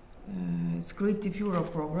 It's Creative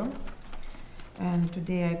Europe program. And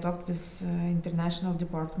today I talked with international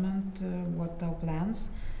department what our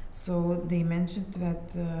plans. So they mentioned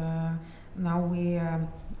that now we are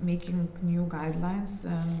making new guidelines,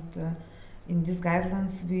 and in these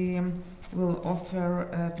guidelines we will offer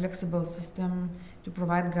a flexible system to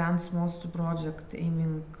provide grants most to project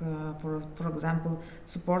aiming for example,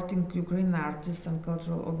 supporting Ukrainian artists and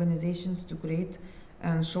cultural organizations to create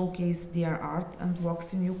and showcase their art and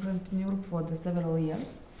works in Ukraine and Europe for the several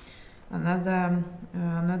years. Another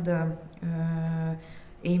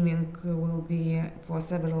aiming will be for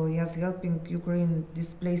several years helping Ukraine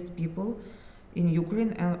displaced people in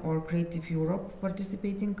Ukraine or Creative Europe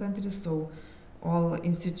participating countries. So all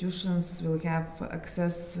institutions will have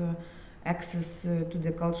access to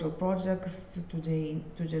the cultural projects, to the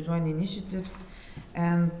joint initiatives.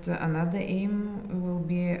 And another aim will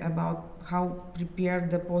be about how prepare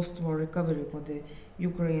the post-war recovery for the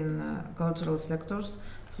Ukraine cultural sectors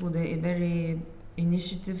through the very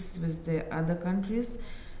initiatives with the other countries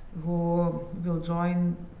who will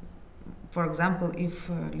join. For example, if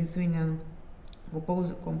Lithuanian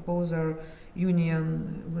Composer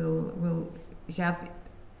Union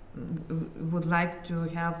would like to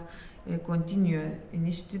have continue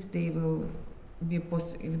initiatives, they will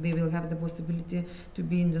have the possibility to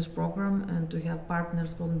be in this program and to have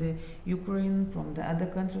partners from the Ukraine, from the other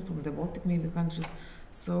countries, from the Baltic maybe countries.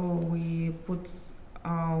 So we put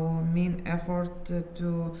our main effort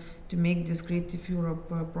to make this Creative Europe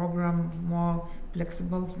program more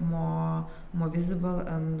flexible, more visible,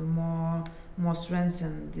 and more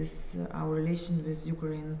strengthen this our relation with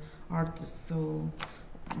Ukrainian artists. So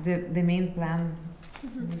the main plan,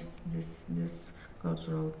 this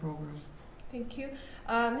cultural program. Thank you.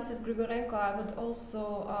 Mrs. Grigorenko, I would also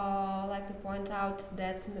like to point out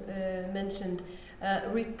that mentioned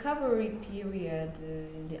recovery period,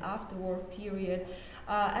 in the after-war period.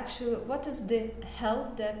 Actually, what is the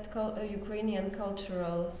help that Ukrainian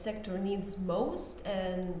cultural sector needs most,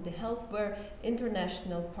 and the help where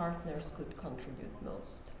international partners could contribute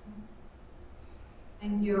most?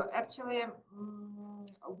 Thank you. Actually,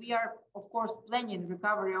 we are, of course, planning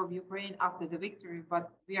recovery of Ukraine after the victory, but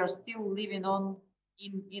we are still living on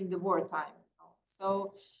in the wartime.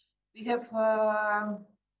 So we have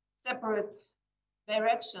separate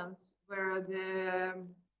directions where the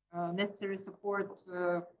necessary support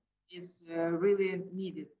is really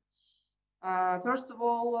needed. First of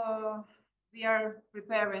all, we are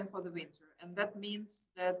preparing for the winter, and that means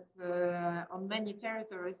that on many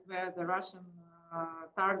territories where the Russian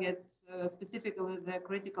targets specifically the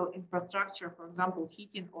critical infrastructure, for example,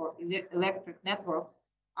 heating or electric networks,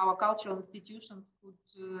 our cultural institutions could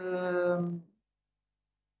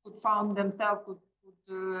found themselves could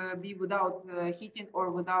be without heating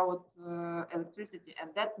or without electricity, and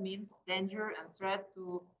that means danger and threat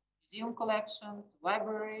to museum collection, to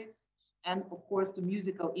libraries, and of course to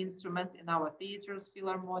musical instruments in our theaters,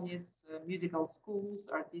 philharmonies, musical schools,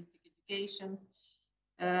 artistic educations.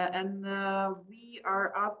 And we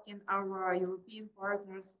are asking our European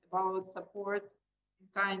partners about support in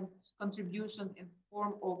kind contributions in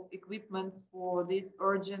form of equipment for these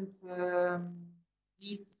urgent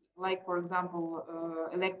needs, like for example,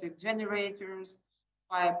 electric generators,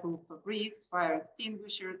 fireproof bricks, fire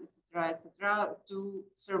extinguishers, etc., to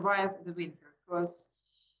survive the winter. Because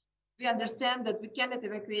we understand that we cannot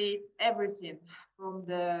evacuate everything from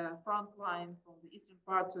the front line, from the eastern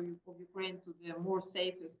part of Ukraine to the more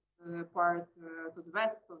safest part to the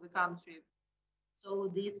west of the country. So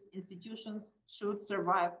these institutions should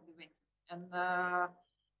survive the winter. And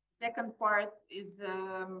second part is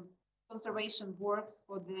conservation works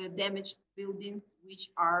for the damaged buildings, which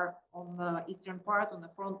are on the eastern part, on the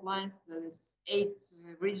front lines. There is 8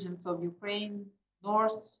 regions of Ukraine,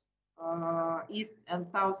 north, east and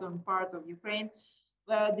southern part of Ukraine,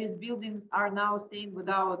 where these buildings are now staying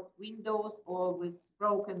without windows or with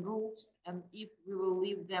broken roofs. And if we will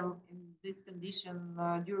leave them in this condition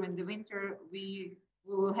during the winter, we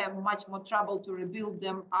will have much more trouble to rebuild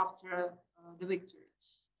them after the victory.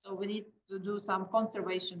 So we need to do some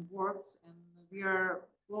conservation works, and we are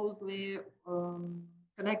closely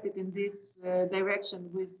connected in this direction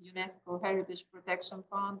with UNESCO Heritage Protection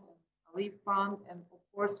Fund and LEAF Fund, and of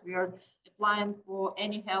course we are applying for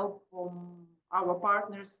any help from our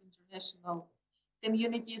partners, international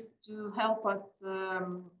communities, to help us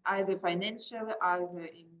either financially, either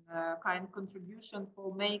in kind contribution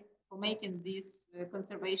for making these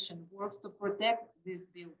conservation works to protect these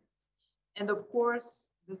buildings. And of course,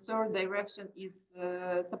 the third direction is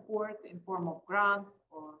support in form of grants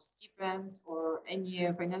or stipends or any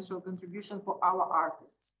financial contribution for our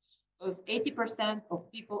artists. Because 80% of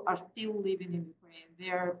people are still living in Ukraine. They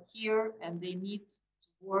are here and they need to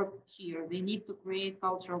work here. They need to create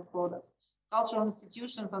cultural products. Cultural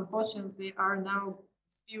institutions, unfortunately, are now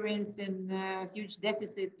experiencing a huge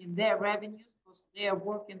deficit in their revenues because they are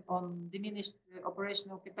working on diminished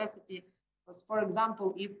operational capacity. Because, for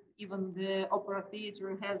example, if even the opera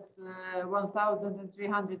theater has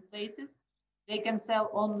 1,300 places, they can sell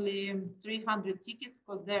only 300 tickets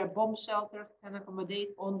because their bomb shelters can accommodate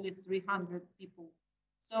only 300 people.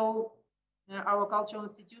 So our cultural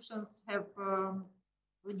institutions have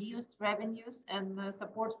reduced revenues, and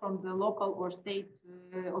support from the local or state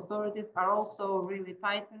authorities are also really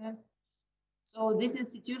tightened. So these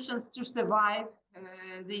institutions, to survive,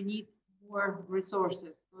 they need more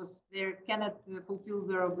resources because they cannot fulfill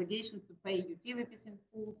their obligations to pay utilities in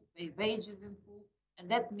full, to pay wages in full, and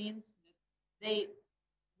that means that they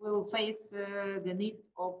will face the need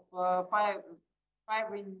of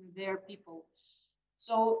firing their people.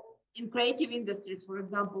 So in creative industries, for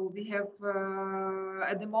example, we have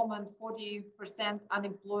at the moment 40%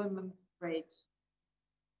 unemployment rate.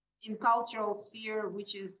 In cultural sphere,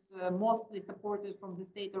 which is mostly supported from the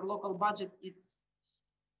state or local budget, it's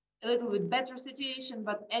a little bit better situation,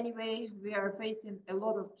 but anyway, we are facing a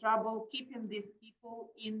lot of trouble keeping these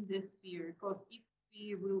people in this sphere, because if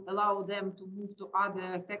we will allow them to move to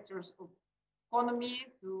other sectors of economy,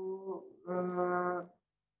 to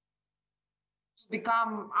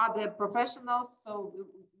become other professionals, so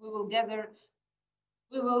we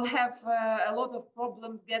will have a lot of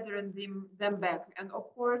problems gathering them back. And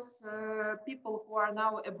of course, people who are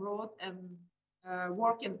now abroad and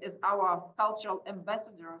working as our cultural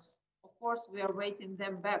ambassadors, of course, we are waiting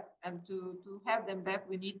them back. And to have them back,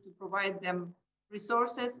 we need to provide them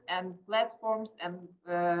resources and platforms and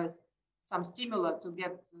some stimuli to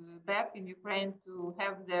get back in Ukraine, to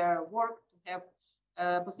have their work, to have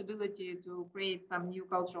possibility to create some new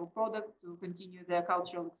cultural products, to continue their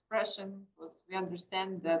cultural expression, because we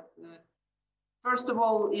understand that first of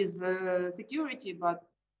all is security, but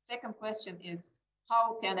second question is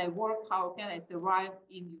how can I work, how can I survive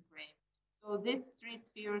in Ukraine? So these 3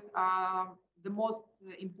 spheres are the most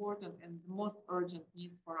important and the most urgent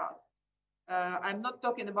needs for us. I'm not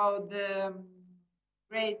talking about the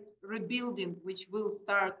great rebuilding which will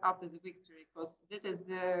start after the victory, because that is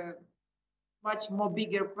much more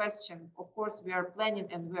bigger question. Of course, we are planning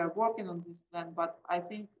and we are working on this plan, but I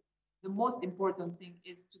think the most important thing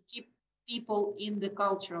is to keep people in the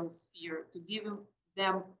cultural sphere, to give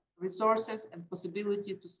them resources and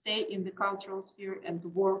possibility to stay in the cultural sphere and to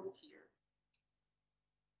work here.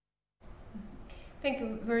 Thank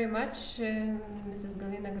you very much, Mrs.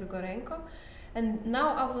 Galina Grigorenko. And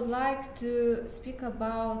now I would like to speak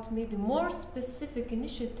about maybe more specific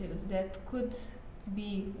initiatives that could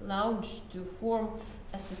be launched to form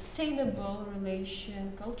a sustainable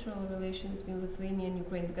relation, cultural relation between Lithuania and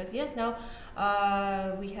Ukraine. Because yes, now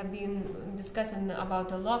we have been discussing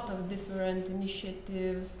about a lot of different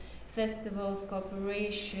initiatives, festivals,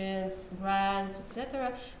 cooperations, grants,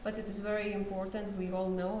 etc. But it is very important, we all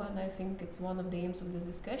know, and I think it's one of the aims of this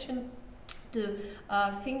discussion, to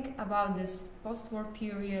think about this post-war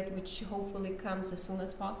period, which hopefully comes as soon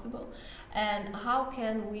as possible, and how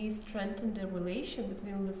can we strengthen the relation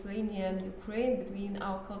between Lithuania and Ukraine, between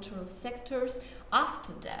our cultural sectors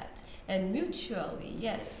after that, and mutually,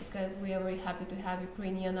 yes, because we are very happy to have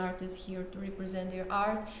Ukrainian artists here to represent their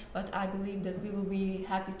art, but I believe that we will be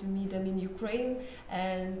happy to meet them in Ukraine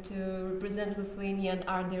and to represent Lithuanian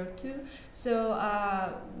art there too. So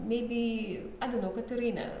maybe, I don't know,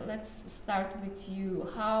 Katerina, let's start with you.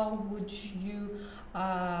 How would you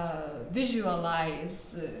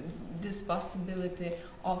visualize this possibility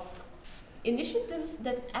of initiatives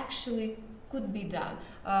that actually could be done?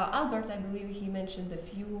 Albert, I believe he mentioned a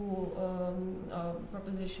few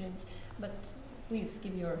propositions, but please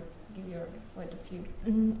give your point of view.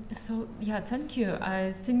 So yeah, thank you.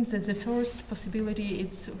 I think that the first possibility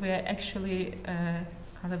is we're actually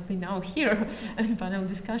kind of now here in panel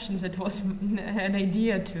discussions. It was an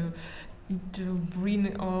idea to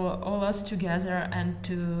bring all us together and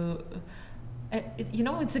to you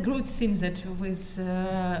know, it's a good thing that with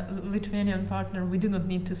Lithuanian partner we do not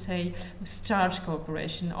need to say start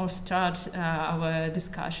cooperation or start our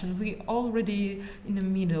discussion. We already in the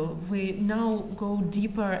middle. We now go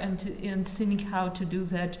deeper and think how to do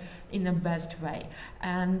that in the best way.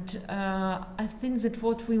 And I think that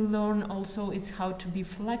what we learn also is how to be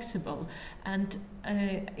flexible. And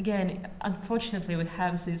again, unfortunately, we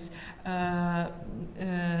have this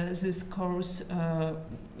this course,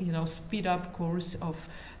 you know, speed up course of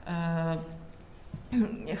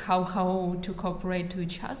how to cooperate to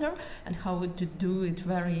each other and how to do it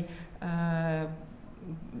very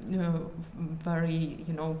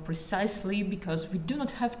precisely, because we do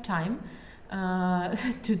not have time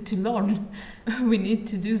to learn. We need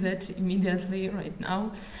to do that immediately right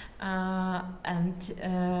now,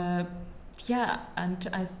 yeah, and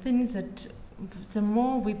I think that the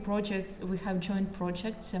more we have joint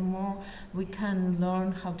projects, the more we can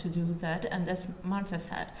learn how to do that. And as Marta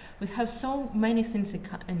said, we have so many things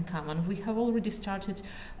in common. We have already started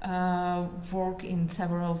work in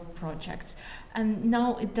several projects, and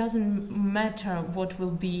now it doesn't matter what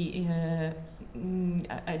will be.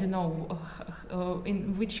 I don't know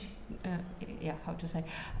in which. How to say?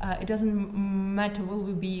 It doesn't matter will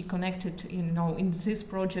we be connected to, in this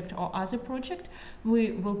project or other project.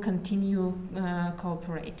 We will continue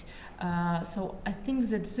cooperate. So I think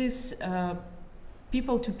that this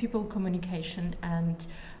people-to-people communication and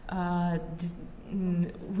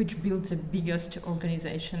which builds the biggest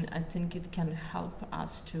organization, I think it can help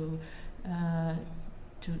us to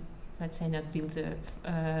let's say not build the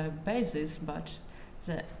basis, but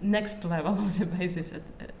the next level of the basis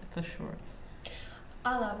for sure.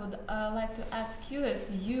 Ala, I would like to ask you,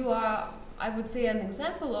 as you are, I would say, an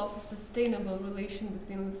example of a sustainable relation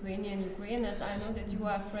between Lithuania and Ukraine, as I know that you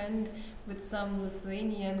are a friend with some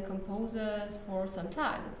Lithuanian composers for some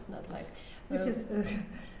time. It's not like... This is,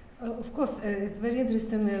 of course, it's very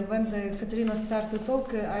interesting. When Katerina started to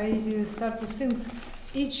talk, I start to think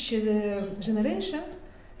each generation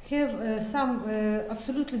have some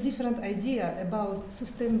absolutely different idea about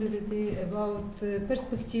sustainability, about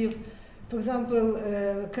perspective. For example,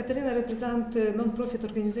 Katerina represents a non-profit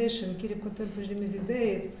organization, Kyiv Contemporary Music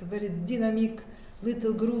Days. It's a very dynamic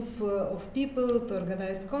little group of people to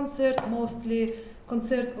organize concerts, mostly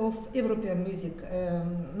concert of European music,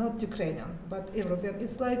 not Ukrainian, but European.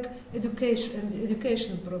 It's like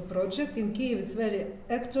education project in Kyiv. It's very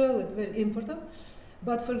actual, it's very important.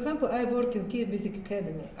 But for example, I work in Kyiv Music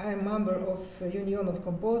Academy. I'm a member of Union of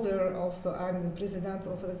Composers. Also, I'm president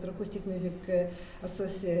of Electroacoustic Music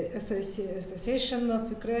Association of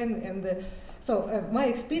Ukraine. And so my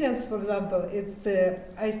experience, for example, it's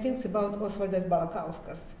I think about Osvaldas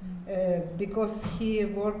Balakauskas because he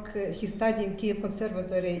studied in Kyiv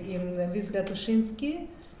Conservatory with Ляtushinsky,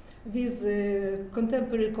 with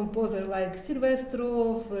contemporary composers like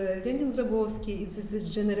Silvestrov, Lenin Grabowski. It's this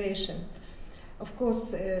generation. of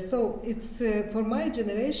course, so it's for my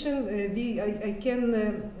generation. I can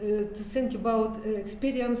to think about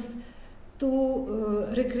experience to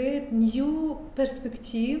recreate new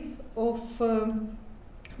perspective of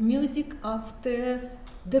music after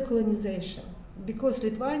decolonization, because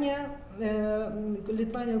Lithuanian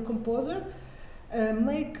composer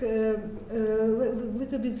make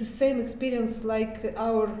little bit the same experience like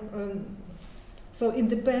our so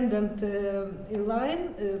independent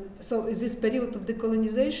line. So this period of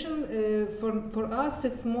decolonization for us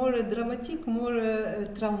it's more dramatic, more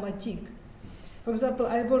traumatic. For example,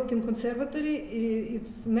 I work in conservatory.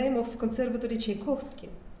 It's name of conservatory Tchaikovsky.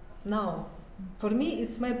 Now, for me,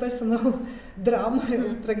 it's my personal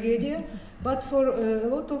drama, tragedy. But for a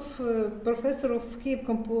lot of professor of Kyiv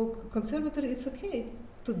Conservatory, it's okay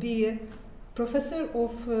to be a professor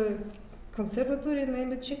of conservatory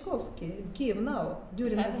named Tchaikovsky in Kyiv now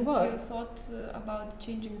during the war. Haven't you thought about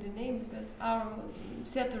changing the name, because our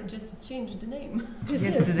theater just changed the name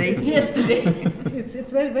yesterday? Yesterday.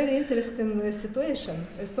 It's very interesting situation.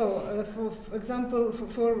 So, for example,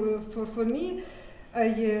 for me.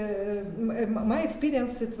 My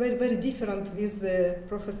experience is very different with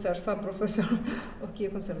some professor of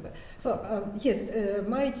Kyiv Conservatory. So yes,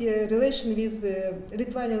 my relation with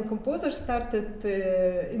Lithuanian composers started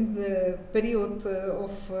in the period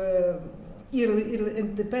of early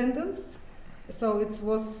independence. So it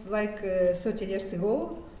was like 30 years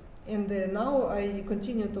ago. And now I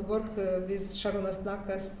continue to work with Jauna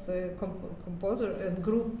Musika's composer and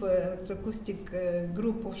group, electroacoustic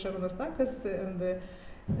group of Jauna Musika's. And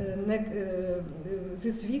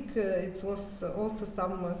this week it was also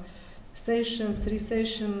some sessions, 3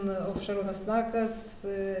 sessions of Jauna Musika's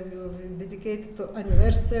dedicated to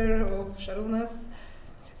anniversary of Jarunas.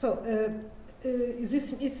 So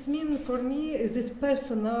it means for me this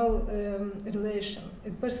personal relation,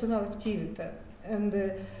 personal activity. And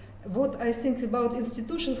what I think about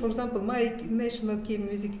institution, for example, my National Kyiv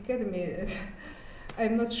Music Academy,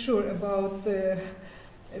 I'm not sure about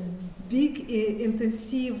big,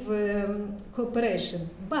 intensive cooperation,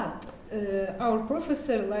 but our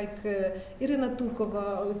professor like Irina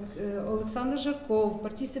Tukova, Alexander Zharkov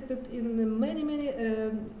participate in many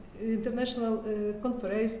international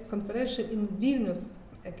conference in Vilnius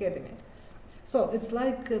Academy. So it's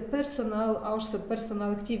like also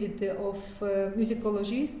personal activity of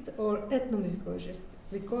musicologist or ethnomusicologist,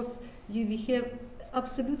 because we have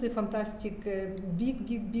absolutely fantastic, big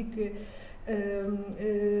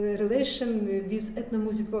relation with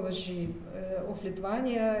ethnomusicology of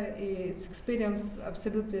Lithuania. Its experience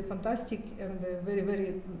absolutely fantastic and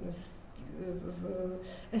very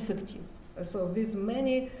effective. So with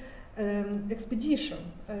many expedition,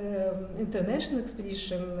 international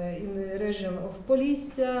expedition in the region of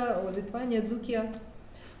Polisia or Lithuania, Dzūkija.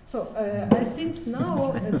 So I think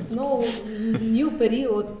now it's no new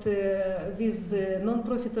period with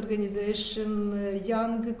non-profit organization,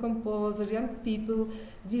 young composer, young people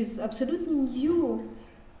with absolutely new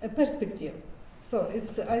perspective. So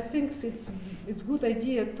I think it's good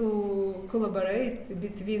idea to collaborate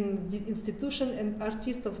between the institution and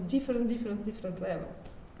artists of different level.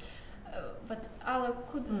 But Ala,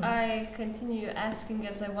 could I continue asking,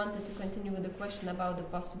 as I wanted to continue with the question about the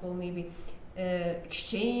possible maybe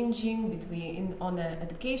exchanging between on an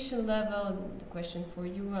education level, the question for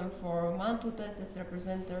you and for Mantutas as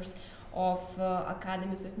representatives of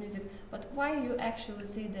academies of music, but why you actually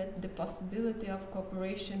say that the possibility of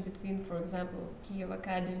cooperation between, for example, Kyiv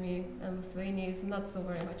Academy and Lithuania is not so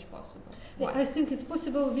very much possible? Why? I think it's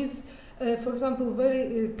possible with, for example,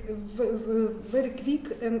 very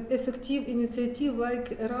quick and effective initiative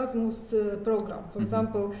like Erasmus program, for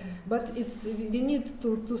example. But we need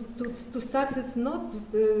to start. It's not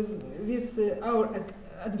with our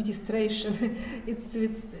administration.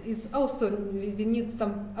 it's also we need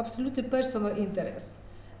some absolutely personal interest.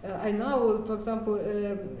 I know, for example,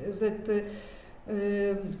 that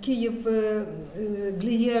Kyiv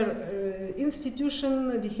Glier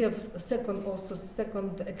institution, we have second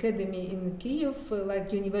academy in Kyiv,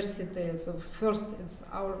 like university. So first it's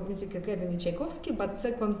our music academy Tchaikovsky, but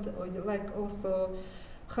second like also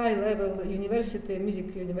high-level university,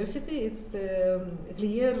 music university. It's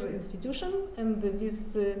Glier institution, and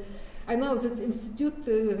with I know that Institute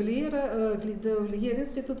the Glier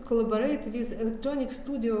Institute collaborate with electronic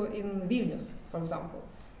studio in Vilnius, for example,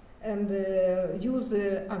 and use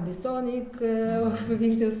ambisonic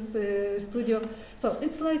Vilnius studio. So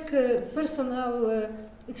it's like personal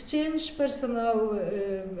exchange, personal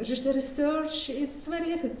research. It's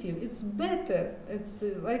very effective. It's better. It's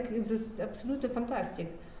it's absolutely fantastic.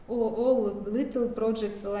 All little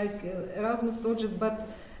project like Erasmus project, but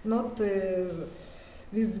not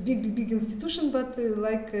with big institution, but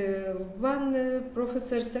like one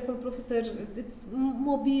professor, second professor. It's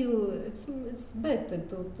mobile. It's better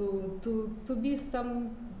to be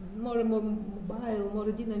some more mobile,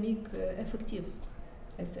 more dynamic, effective.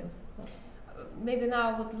 I think. Maybe now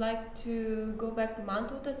I would like to go back to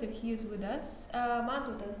Mantautas if he is with us.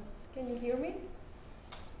 Mantautas, can you hear me?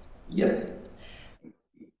 Yes.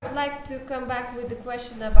 I'd like to come back with the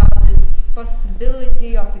question about this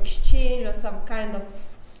possibility of exchange or some kind of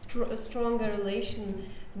stronger relation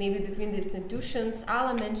maybe between the institutions.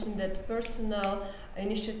 Ala mentioned that personal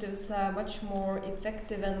initiatives are much more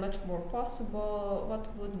effective and much more possible. What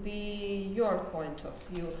would be your point of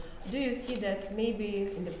view? Do you see that maybe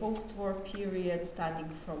in the post-war period, starting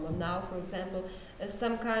from now, for example,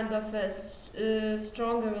 some kind of a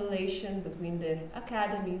stronger relation between the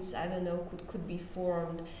academies, I don't know, could be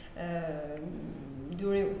formed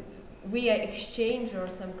during via exchange or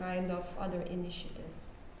some kind of other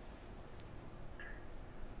initiatives?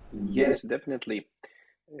 Yes, definitely.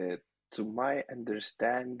 To my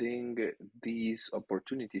understanding, these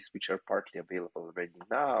opportunities, which are partly available already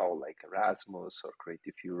now, like Erasmus or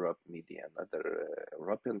Creative Europe, Media, and other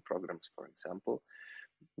European programs, for example,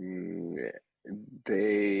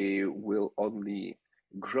 they will only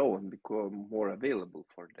grow and become more available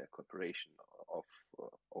for the cooperation of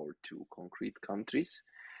our two concrete countries.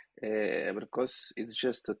 Because it's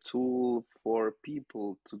just a tool for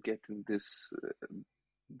people to get in this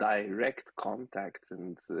direct contact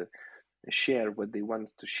and share what they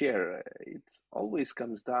want to share. It always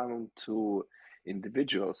comes down to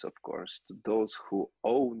individuals, of course, to those who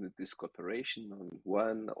own this cooperation on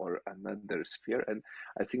one or another sphere. And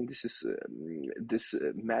I think this is this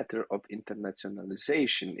matter of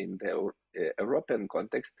internationalization in the European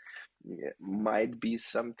context might be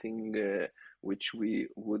something which we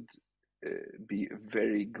would be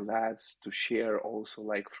very glad to share also,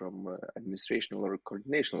 like from administrational or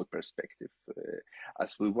coordinational perspective,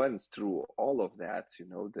 as we went through all of that, you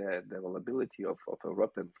know, the availability of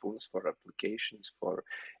European funds for applications for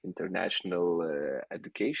international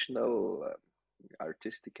educational,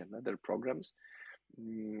 artistic and other programs.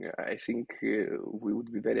 I think we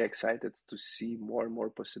would be very excited to see more and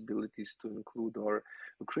more possibilities to include our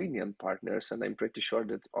Ukrainian partners, and I'm pretty sure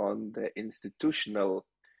that on the institutional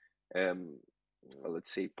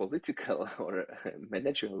let's say political or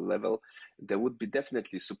managerial level, there would be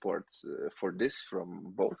definitely support for this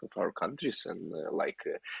from both of our countries and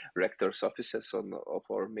rectors' offices of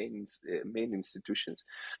our main institutions.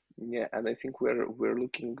 Yeah, and I think we're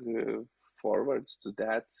looking forward to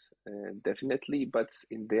that definitely. But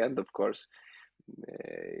in the end, of course,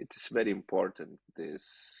 it is very important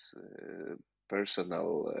this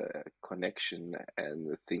personal connection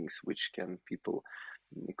and things which can people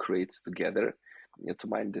create together. To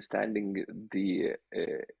my understanding, the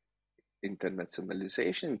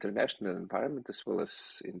internationalization, international environment, as well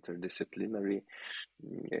as interdisciplinary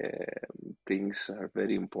things are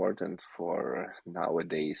very important for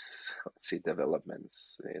nowadays, let's say,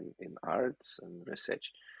 developments in arts and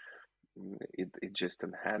research. It just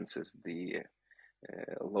enhances the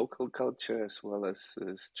local culture as well as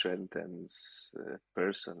strengthens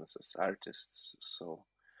persons as artists. So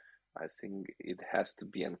I think it has to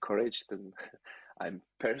be encouraged, and I'm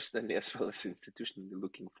personally as well as institutionally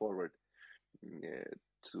looking forward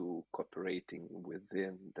to cooperating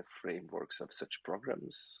within the frameworks of such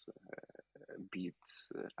programs, be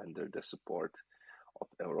it under the support of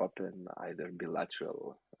European, either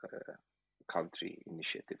bilateral country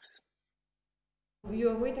initiatives. You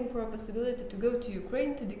are waiting for a possibility to go to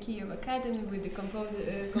Ukraine, to the Kyiv Academy with the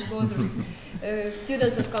composers,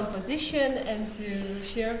 students of composition, and to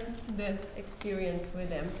share the experience with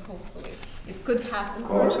them. Hopefully, it could happen. Of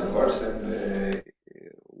course, and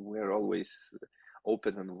we're always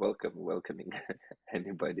open and welcoming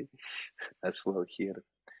anybody as well here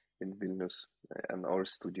in Vilnius and our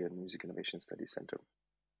studio and Music Innovation Studies Center.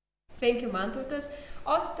 Thank you, Mantautas.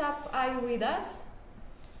 Ostap, are you with us?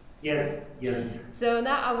 Yes. So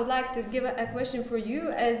now I would like to give a question for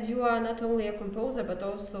you, as you are not only a composer but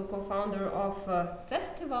also co-founder of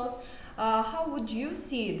festivals. How would you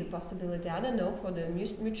see the possibility, I don't know, for the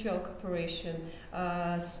mutual cooperation,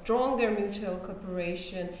 stronger mutual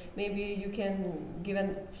cooperation? Maybe you can give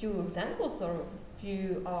a few examples or a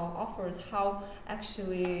few offers how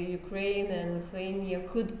actually Ukraine and Lithuania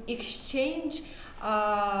could exchange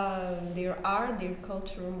their art, their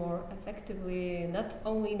culture more effectively, not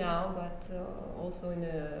only now but also in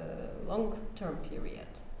a long-term period.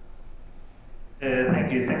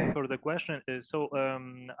 Thank you for the question.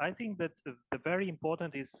 I think that the very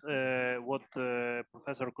important is what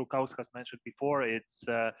Professor Klukauskas mentioned before. It's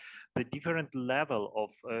the different level of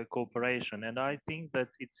cooperation, and I think that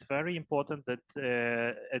it's very important that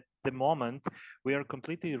at the moment we are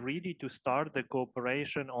completely ready to start the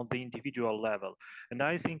cooperation on the individual level. And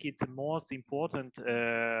I think it's most important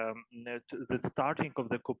the starting of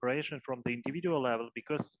the cooperation from the individual level,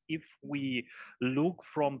 because if we look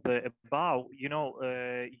from the above, you know,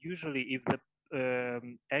 usually if the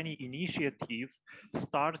any initiative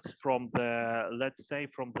starts from the, let's say,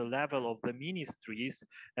 from the level of the ministries,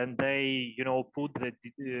 and they, you know, put the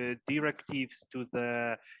directives to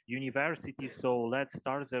the university, so let's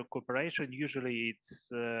start the cooperation, usually it's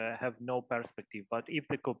have no perspective. But if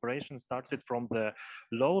the cooperation started from the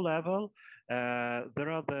low level,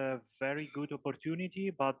 there are the very good opportunity,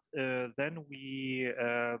 but then we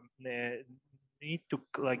need to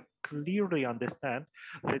like clearly understand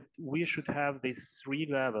that we should have these three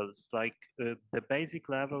levels, like the basic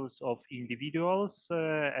levels of individuals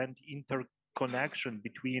and interconnection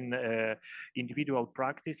between individual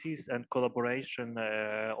practices and collaboration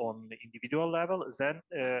on individual level. Then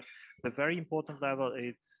the very important level,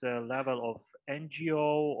 it's level of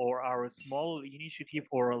NGO or our small initiative,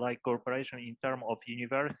 or like cooperation in terms of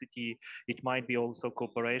university. It might be also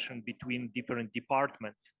cooperation between different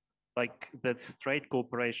departments, like that straight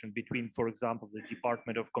cooperation between, for example, the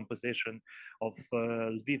Department of Composition of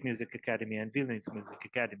Lviv Music Academy and Vilnius Music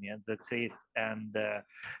Academy, and that's it. And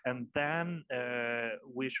then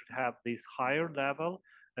we should have this higher level,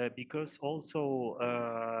 because also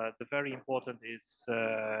the very important is,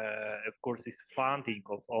 of course, is funding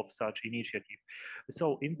of such initiative.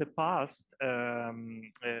 So in the past,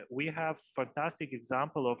 we have fantastic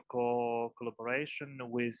example of collaboration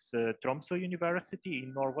with Tromsø University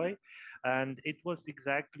in Norway, and it was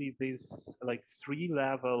exactly this like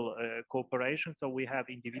three-level cooperation. So we have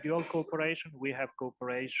individual cooperation, we have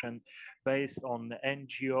cooperation based on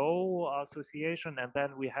NGO association, and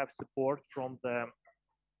then we have support from the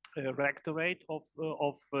rectorate of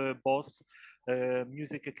both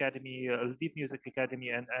Music Academy, Lviv Music Academy,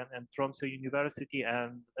 and Tromsø University,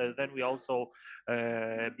 and then we also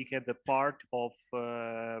became the part of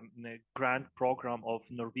grant program of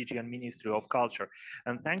Norwegian Ministry of Culture.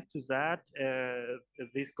 And thanks to that,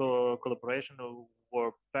 this collaboration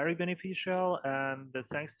were very beneficial, and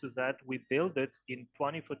thanks to that, we built it in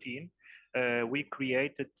 2014. We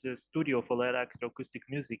created a studio for electroacoustic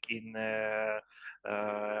music in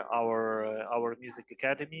our music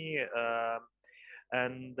academy,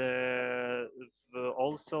 and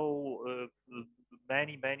also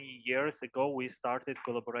many years ago we started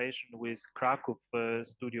collaboration with Krakow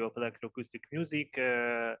studio of electroacoustic music.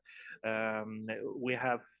 We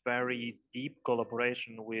have very deep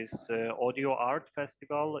collaboration with Audio Art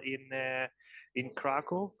Festival in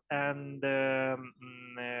Krakow, and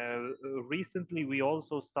recently we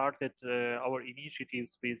also started our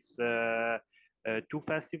initiatives with two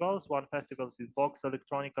festivals. One festival is Vox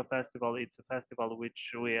Electronica Festival. It's a festival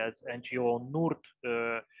which we as NGO NURT,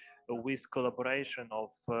 with collaboration of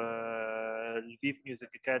Lviv Music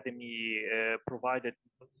Academy, provided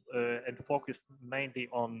and focused mainly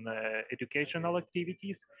on educational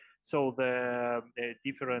activities. So the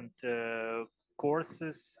different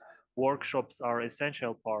courses, workshops are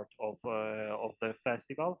essential part of the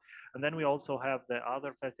festival. And then we also have the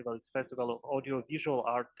other festival, it's Festival of Audiovisual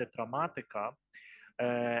Art Tetramatica.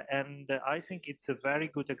 And I think it's a very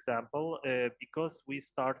good example because we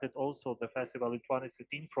started also the festival in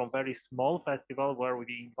 2013 from very small festival where we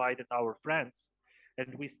invited our friends,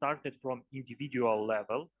 and we started from individual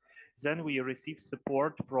level. Then we received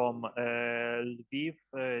support from Lviv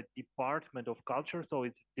Department of Culture, so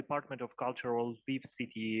it's Department of Cultural Lviv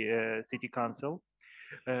City Council.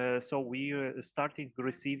 So we started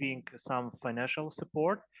receiving some financial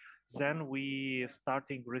support. Then we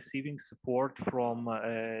started receiving support from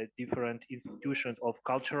different institutions of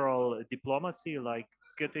cultural diplomacy, like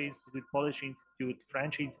Goethe Institute, Polish Institute,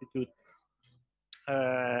 French Institute,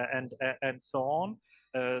 and so on.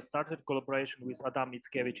 Started collaboration with Adam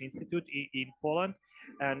Mickiewicz Institute in Poland,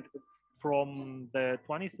 and from the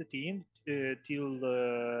 2013 till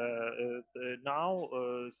now,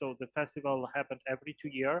 so the festival happened every 2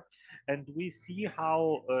 years, and we see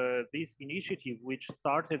how this initiative, which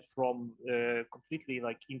started from completely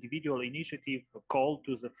like individual initiative, call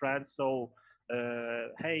to the friends, so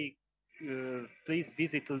hey, please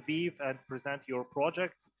visit Lviv and present your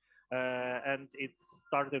projects. And it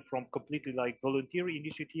started from completely like volunteer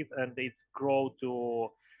initiative, and it's grown to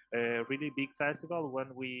a really big festival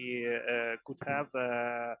when we could have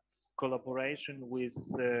collaboration with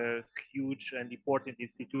huge and important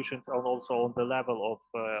institutions, and also on the level of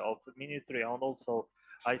the ministry, and also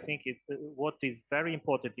I think what is very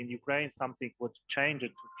important in Ukraine, something what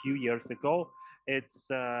changed a few years ago, it's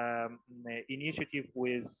initiative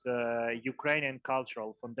with Ukrainian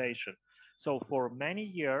Cultural Foundation. So for many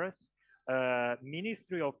years,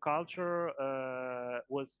 Ministry of Culture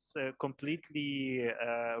was completely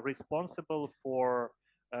responsible for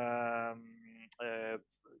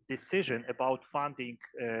decision about funding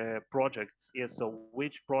projects. Yes, so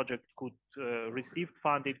which project could receive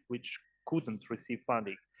funding, which couldn't receive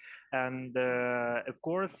funding. And of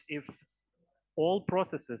course, if all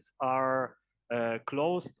processes are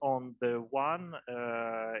closed on the one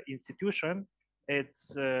institution, it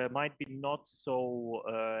might be not so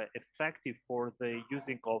effective for the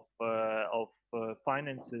using of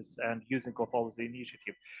finances and using of all the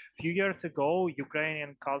initiative. A few years ago,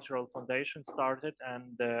 Ukrainian Cultural Foundation started,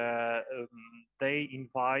 and they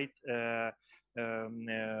invite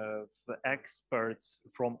experts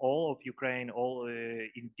from all of Ukraine, all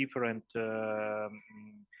in different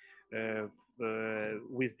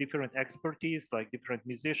with different expertise, like different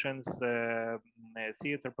musicians,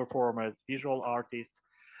 theater performers, visual artists,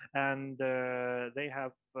 and they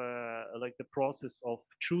have like the process of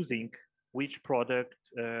choosing which product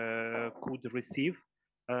could receive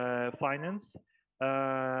funds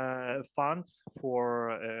for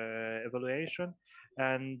evaluation.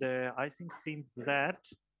 And I think that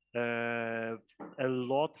a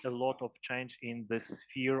lot of change in the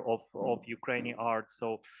sphere of Ukrainian art. So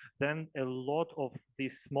then a lot of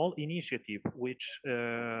this small initiative, which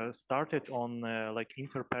started on like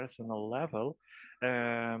interpersonal level,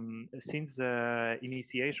 since the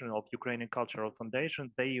initiation of Ukrainian Cultural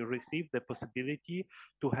Foundation, they received the possibility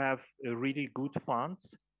to have really good funds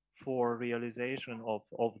for realization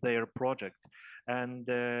of their projects. And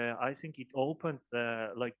I think it opened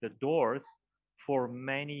like the doors for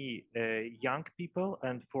many young people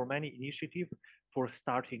and for many initiatives for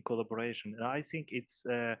starting collaboration. And I think it's,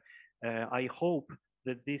 I hope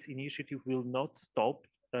that this initiative will not stop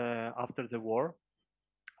after the war,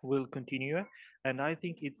 will continue. And I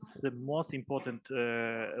think it's the most important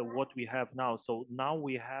what we have now. So now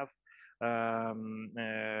we have a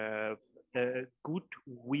good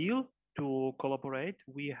will to collaborate.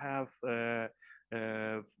 We have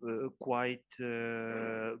quite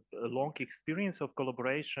a long experience of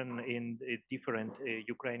collaboration in different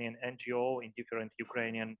Ukrainian NGO, in different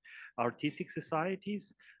Ukrainian artistic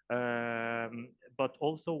societies, but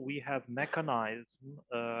also we have mechanism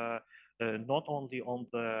not only on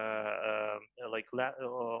the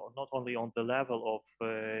not only on the level of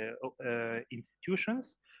institutions,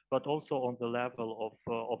 but also on the level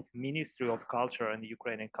of Ministry of Culture and the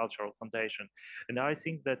Ukrainian Cultural Foundation. And I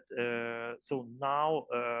think that so now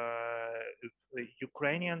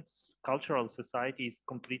Ukrainian cultural society is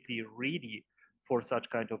completely ready for such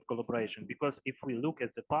kind of collaboration, because if we look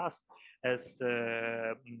at the past, as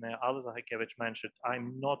Alza Hakevich mentioned, I'm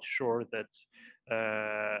not sure that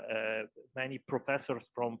many professors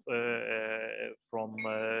from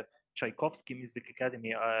Tchaikovsky Music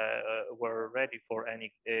Academy were ready for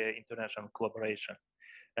any international collaboration.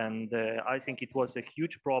 And I think it was a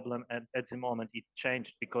huge problem, and at the moment it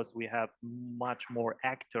changed because we have much more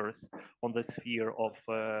actors on the sphere of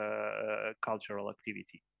cultural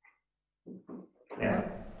activity. Yeah.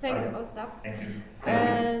 Thank you, Ostap.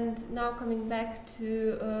 And now coming back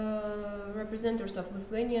to representatives of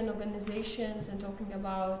Lithuanian organizations and talking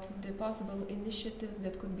about the possible initiatives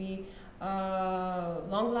that could be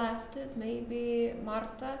long-lasted, maybe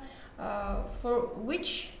Marta, for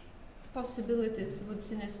which possibilities would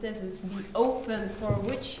synesthesis be open, for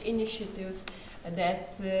which initiatives that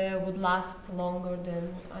would last longer than,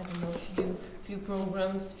 I don't know, few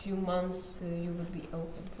programs, few months, you would be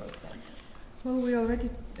open, for example? Well, we already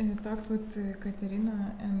talked with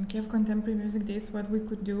Katerina and Kyiv Contemporary Music Days what we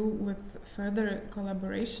could do with further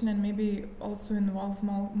collaboration and maybe also involve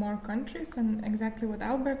more countries, and exactly what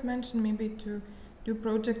Albert mentioned, maybe to do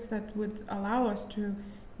projects that would allow us to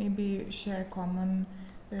maybe share common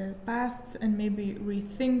pasts and maybe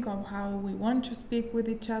rethink of how we want to speak with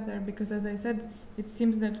each other, because as I said, it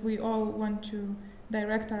seems that we all want to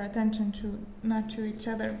direct our attention to not to each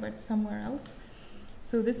other but somewhere else.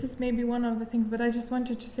 So this is maybe one of the things, but I just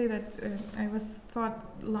wanted to say that I was thought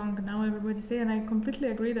long now, everybody say, and I completely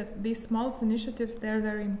agree that these small initiatives, they're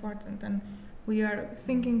very important and we are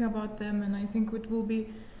thinking about them, and I think it will be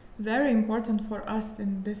very important for us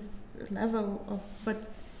in this level of, but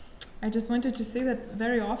I just wanted to say that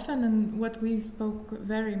very often, and what we spoke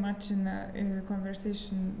very much in a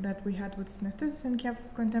conversation that we had with synesthesis and Kyiv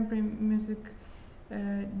Contemporary Music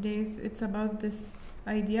days, it's about this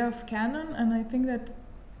idea of canon, and I think that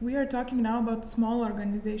we are talking now about small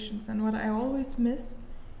organizations, and what I always miss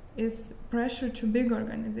is pressure to big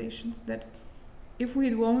organizations, that if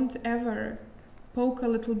we won't ever poke a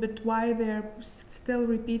little bit why they're still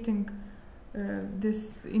repeating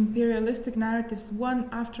this imperialistic narratives one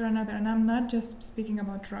after another, and I'm not just speaking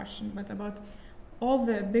about Russian, but about all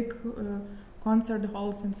the big concert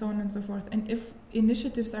halls and so on and so forth, and if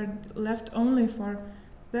initiatives are left only for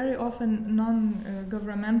very often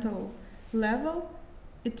non-governmental level,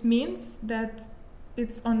 it means that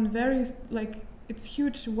it's on very, like, it's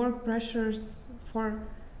huge work pressures for,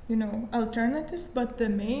 you know, alternative, but the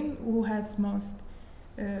main who has most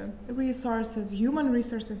resources, human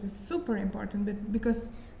resources, is super important. But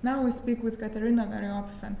because now we speak with Katerina very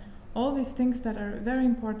often, all these things that are very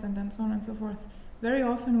important and so on and so forth very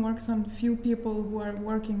often works on few people who are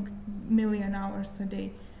working million hours a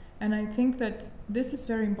day. And I think that this is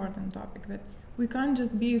very important topic, that we can't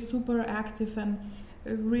just be super active and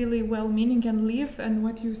really well-meaning and leave. And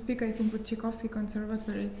what you speak, I think, with Tchaikovsky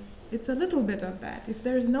Conservatory, it's a little bit of that. If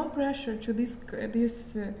there is no pressure to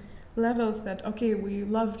these levels that, okay, we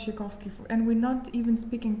love Tchaikovsky, and we're not even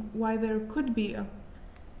speaking why there could be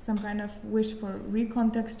some kind of wish for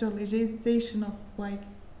recontextualization of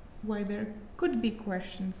why there could be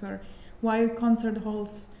questions, or why concert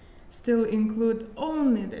halls still include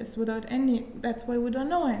only this without any, that's why we don't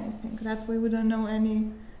know anything. That's why we don't know any,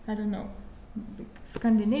 I don't know,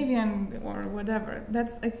 Scandinavian or whatever.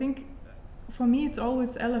 That's, I think, for me, it's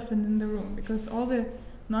always elephant in the room, because all the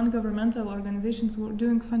non-governmental organizations were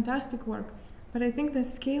doing fantastic work, but I think the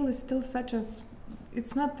scale is still such as,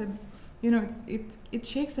 it's not the, you know, it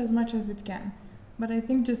shakes as much as it can. But I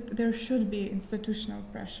think just there should be institutional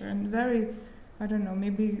pressure, and very, I don't know,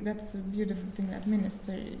 maybe that's a beautiful thing that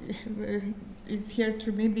minister is here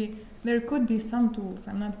to, maybe there could be some tools.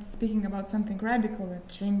 I'm not speaking about something radical that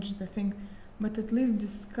changed the thing, but at least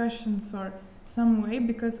discussions or some way,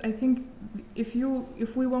 because I think if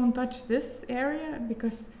we won't touch this area,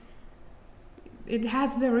 because it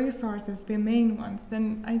has the resources, the main ones,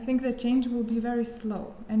 then I think the change will be very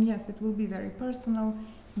slow. And yes, it will be very personal,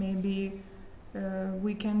 maybe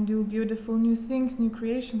we can do beautiful new things, new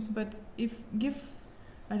creations, but if give,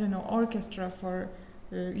 I don't know, orchestra for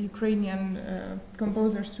Ukrainian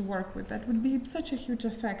composers to work with, that would be such a huge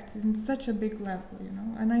effect in such a big level, you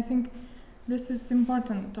know. And I think this is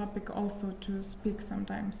important topic also to speak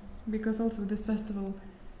sometimes, because also this festival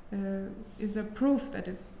is a proof that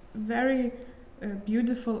it's very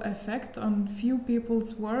beautiful effect on few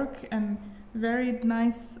people's work, and very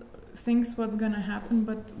nice things what's gonna happen,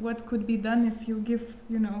 but what could be done if you give,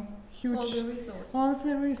 you know, huge all the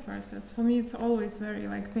resources. For me, it's always very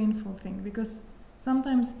like painful thing, because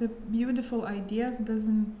sometimes the beautiful ideas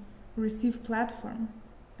doesn't receive platform,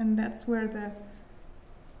 and that's where the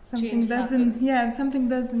something something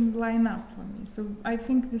doesn't line up for me. So I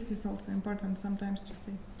think this is also important sometimes to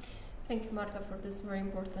say. Thank you, Marta, for this very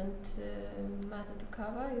important matter to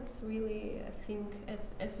cover. It's really, I think,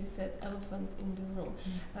 as you said, elephant in the room.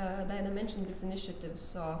 Diana mentioned these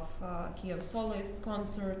initiatives of Kyiv soloist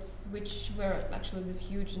concerts, which were actually these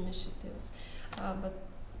huge initiatives. But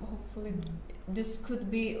hopefully this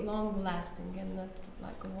could be long-lasting and not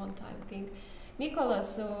like a one-time thing. Mykola,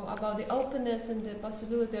 so about the openness and the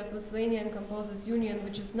possibility of Lithuanian Composers Union,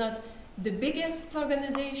 which is not the biggest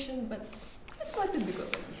organization, but quite a big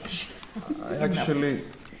organization. I actually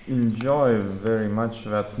enjoy very much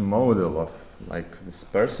that model of like this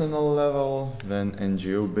personal level, then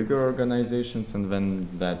NGO bigger organizations, and then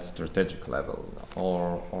that strategic level,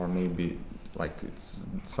 or maybe like it's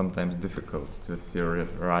sometimes difficult to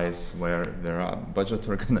theorize where there are budget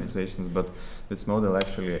organizations, but this model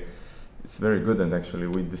actually it's very good, and actually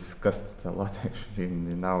we discussed it a lot actually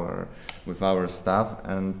with our staff,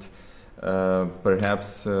 and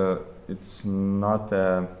perhaps it's not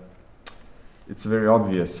it's a very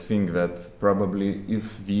obvious thing that probably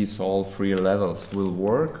if these all three levels will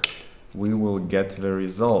work, we will get the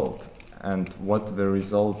result, and what the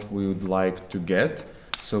result we would like to get.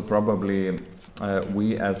 So probably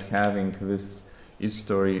we, as having this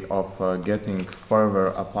history of getting further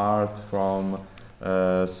apart from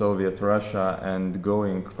Soviet Russia and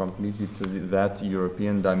going completely to that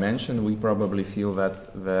European dimension, we probably feel that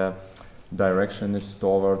the direction is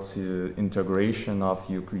towards integration of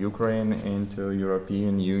Ukraine into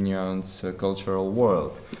European Union's cultural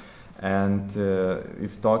world. And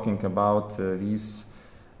if talking about these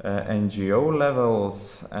NGO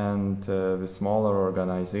levels and the smaller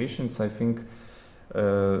organizations, I think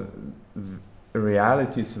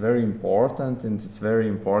reality is very important, and it's very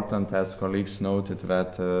important, as colleagues noted,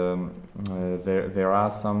 that there are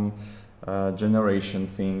some generation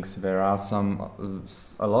things. There are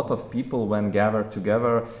a lot of people when gathered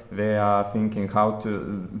together, they are thinking how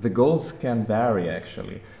to, the goals can vary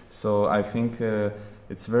actually. So I think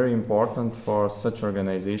it's very important for such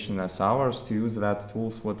organization as ours to use that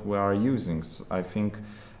tools what we are using. So I think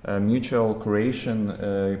mutual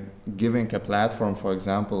creation, giving a platform, for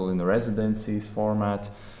example, in residencies format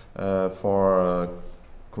for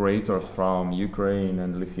creators from Ukraine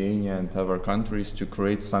and Lithuania and other countries to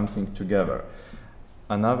create something together.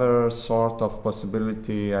 Another sort of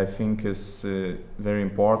possibility, I think, is very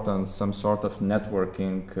important, some sort of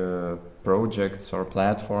networking projects or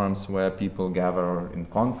platforms where people gather in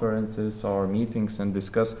conferences or meetings and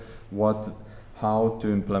discuss how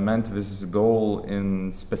to implement this goal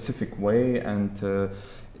in specific way, and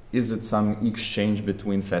is it some exchange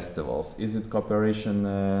between festivals? Is it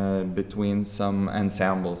cooperation between some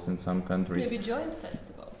ensembles in some countries? Maybe joint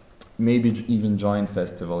festival. Maybe even joint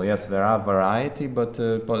festival. Yes, there are variety, but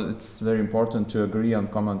it's very important to agree on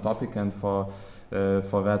common topic, and for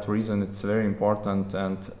that reason, it's very important.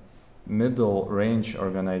 And middle range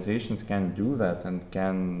organizations can do that and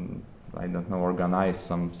can, I don't know, organize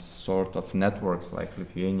some sort of networks like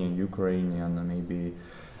Lithuanian, Ukrainian, and maybe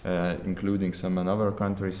including some in other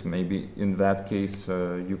countries, maybe in that case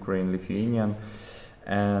Ukraine, Lithuanian,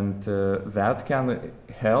 and that can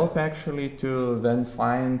help actually to then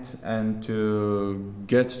find and to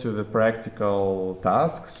get to the practical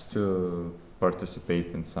tasks, to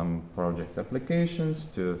participate in some project applications,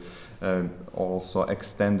 to also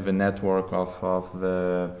extend the network of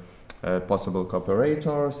the possible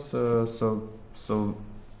cooperators.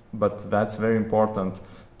 But that's very important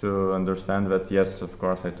to understand that, yes, of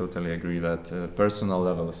course, I totally agree that personal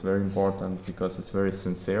level is very important because it's very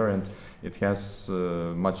sincere and it has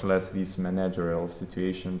much less these managerial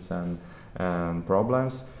situations and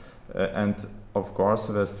problems. And of course,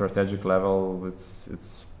 the strategic level,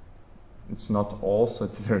 it's not also,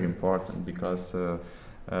 it's very important because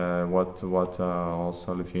what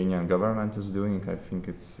also Lithuanian government is doing, I think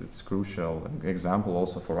it's crucial example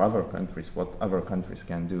also for other countries, what other countries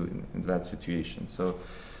can do in that situation.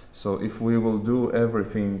 So if we will do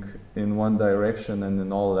everything in one direction and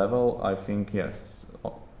in all level, I think yes,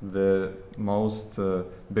 the most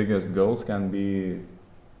biggest goals can be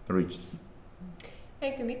reached.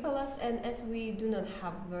 Thank you, Mykolas. And as we do not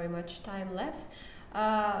have very much time left,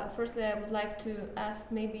 firstly, I would like to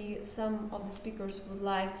ask, maybe some of the speakers would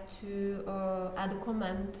like to add a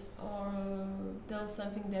comment or tell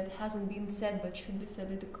something that hasn't been said but should be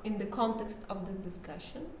said in the context of this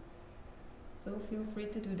discussion. So feel free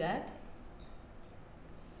to do that.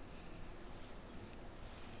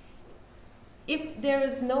 If there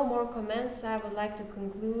is no more comments, I would like to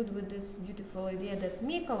conclude with this beautiful idea that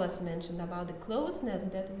Mykolas mentioned about the closeness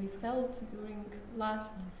that we felt during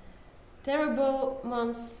last terrible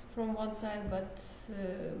months from one side, but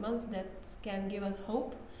months that can give us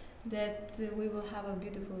hope that we will have a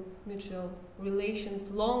beautiful mutual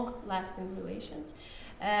relations, long-lasting relations.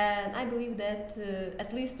 And I believe that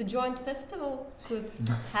at least a joint festival could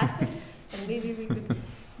happen, and maybe we could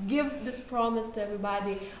give this promise to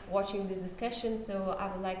everybody watching this discussion. So I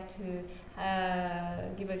would like to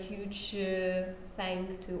give a huge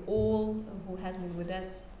thank to all who has been with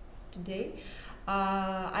us today.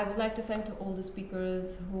 I would like to thank to all the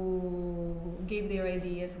speakers who gave their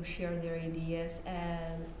ideas, who shared their ideas,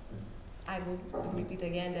 and I will repeat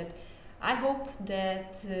again that I hope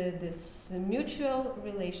that this mutual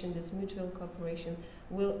relation, this mutual cooperation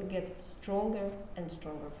will get stronger and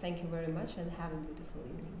stronger. Thank you very much and have a beautiful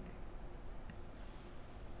evening.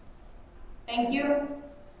 Thank you.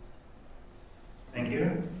 Thank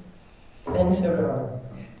you. Thanks everyone.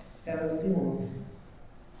 Have a good evening.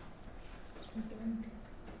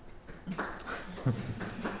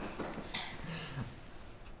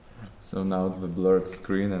 So now the blurred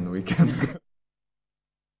screen and we can go.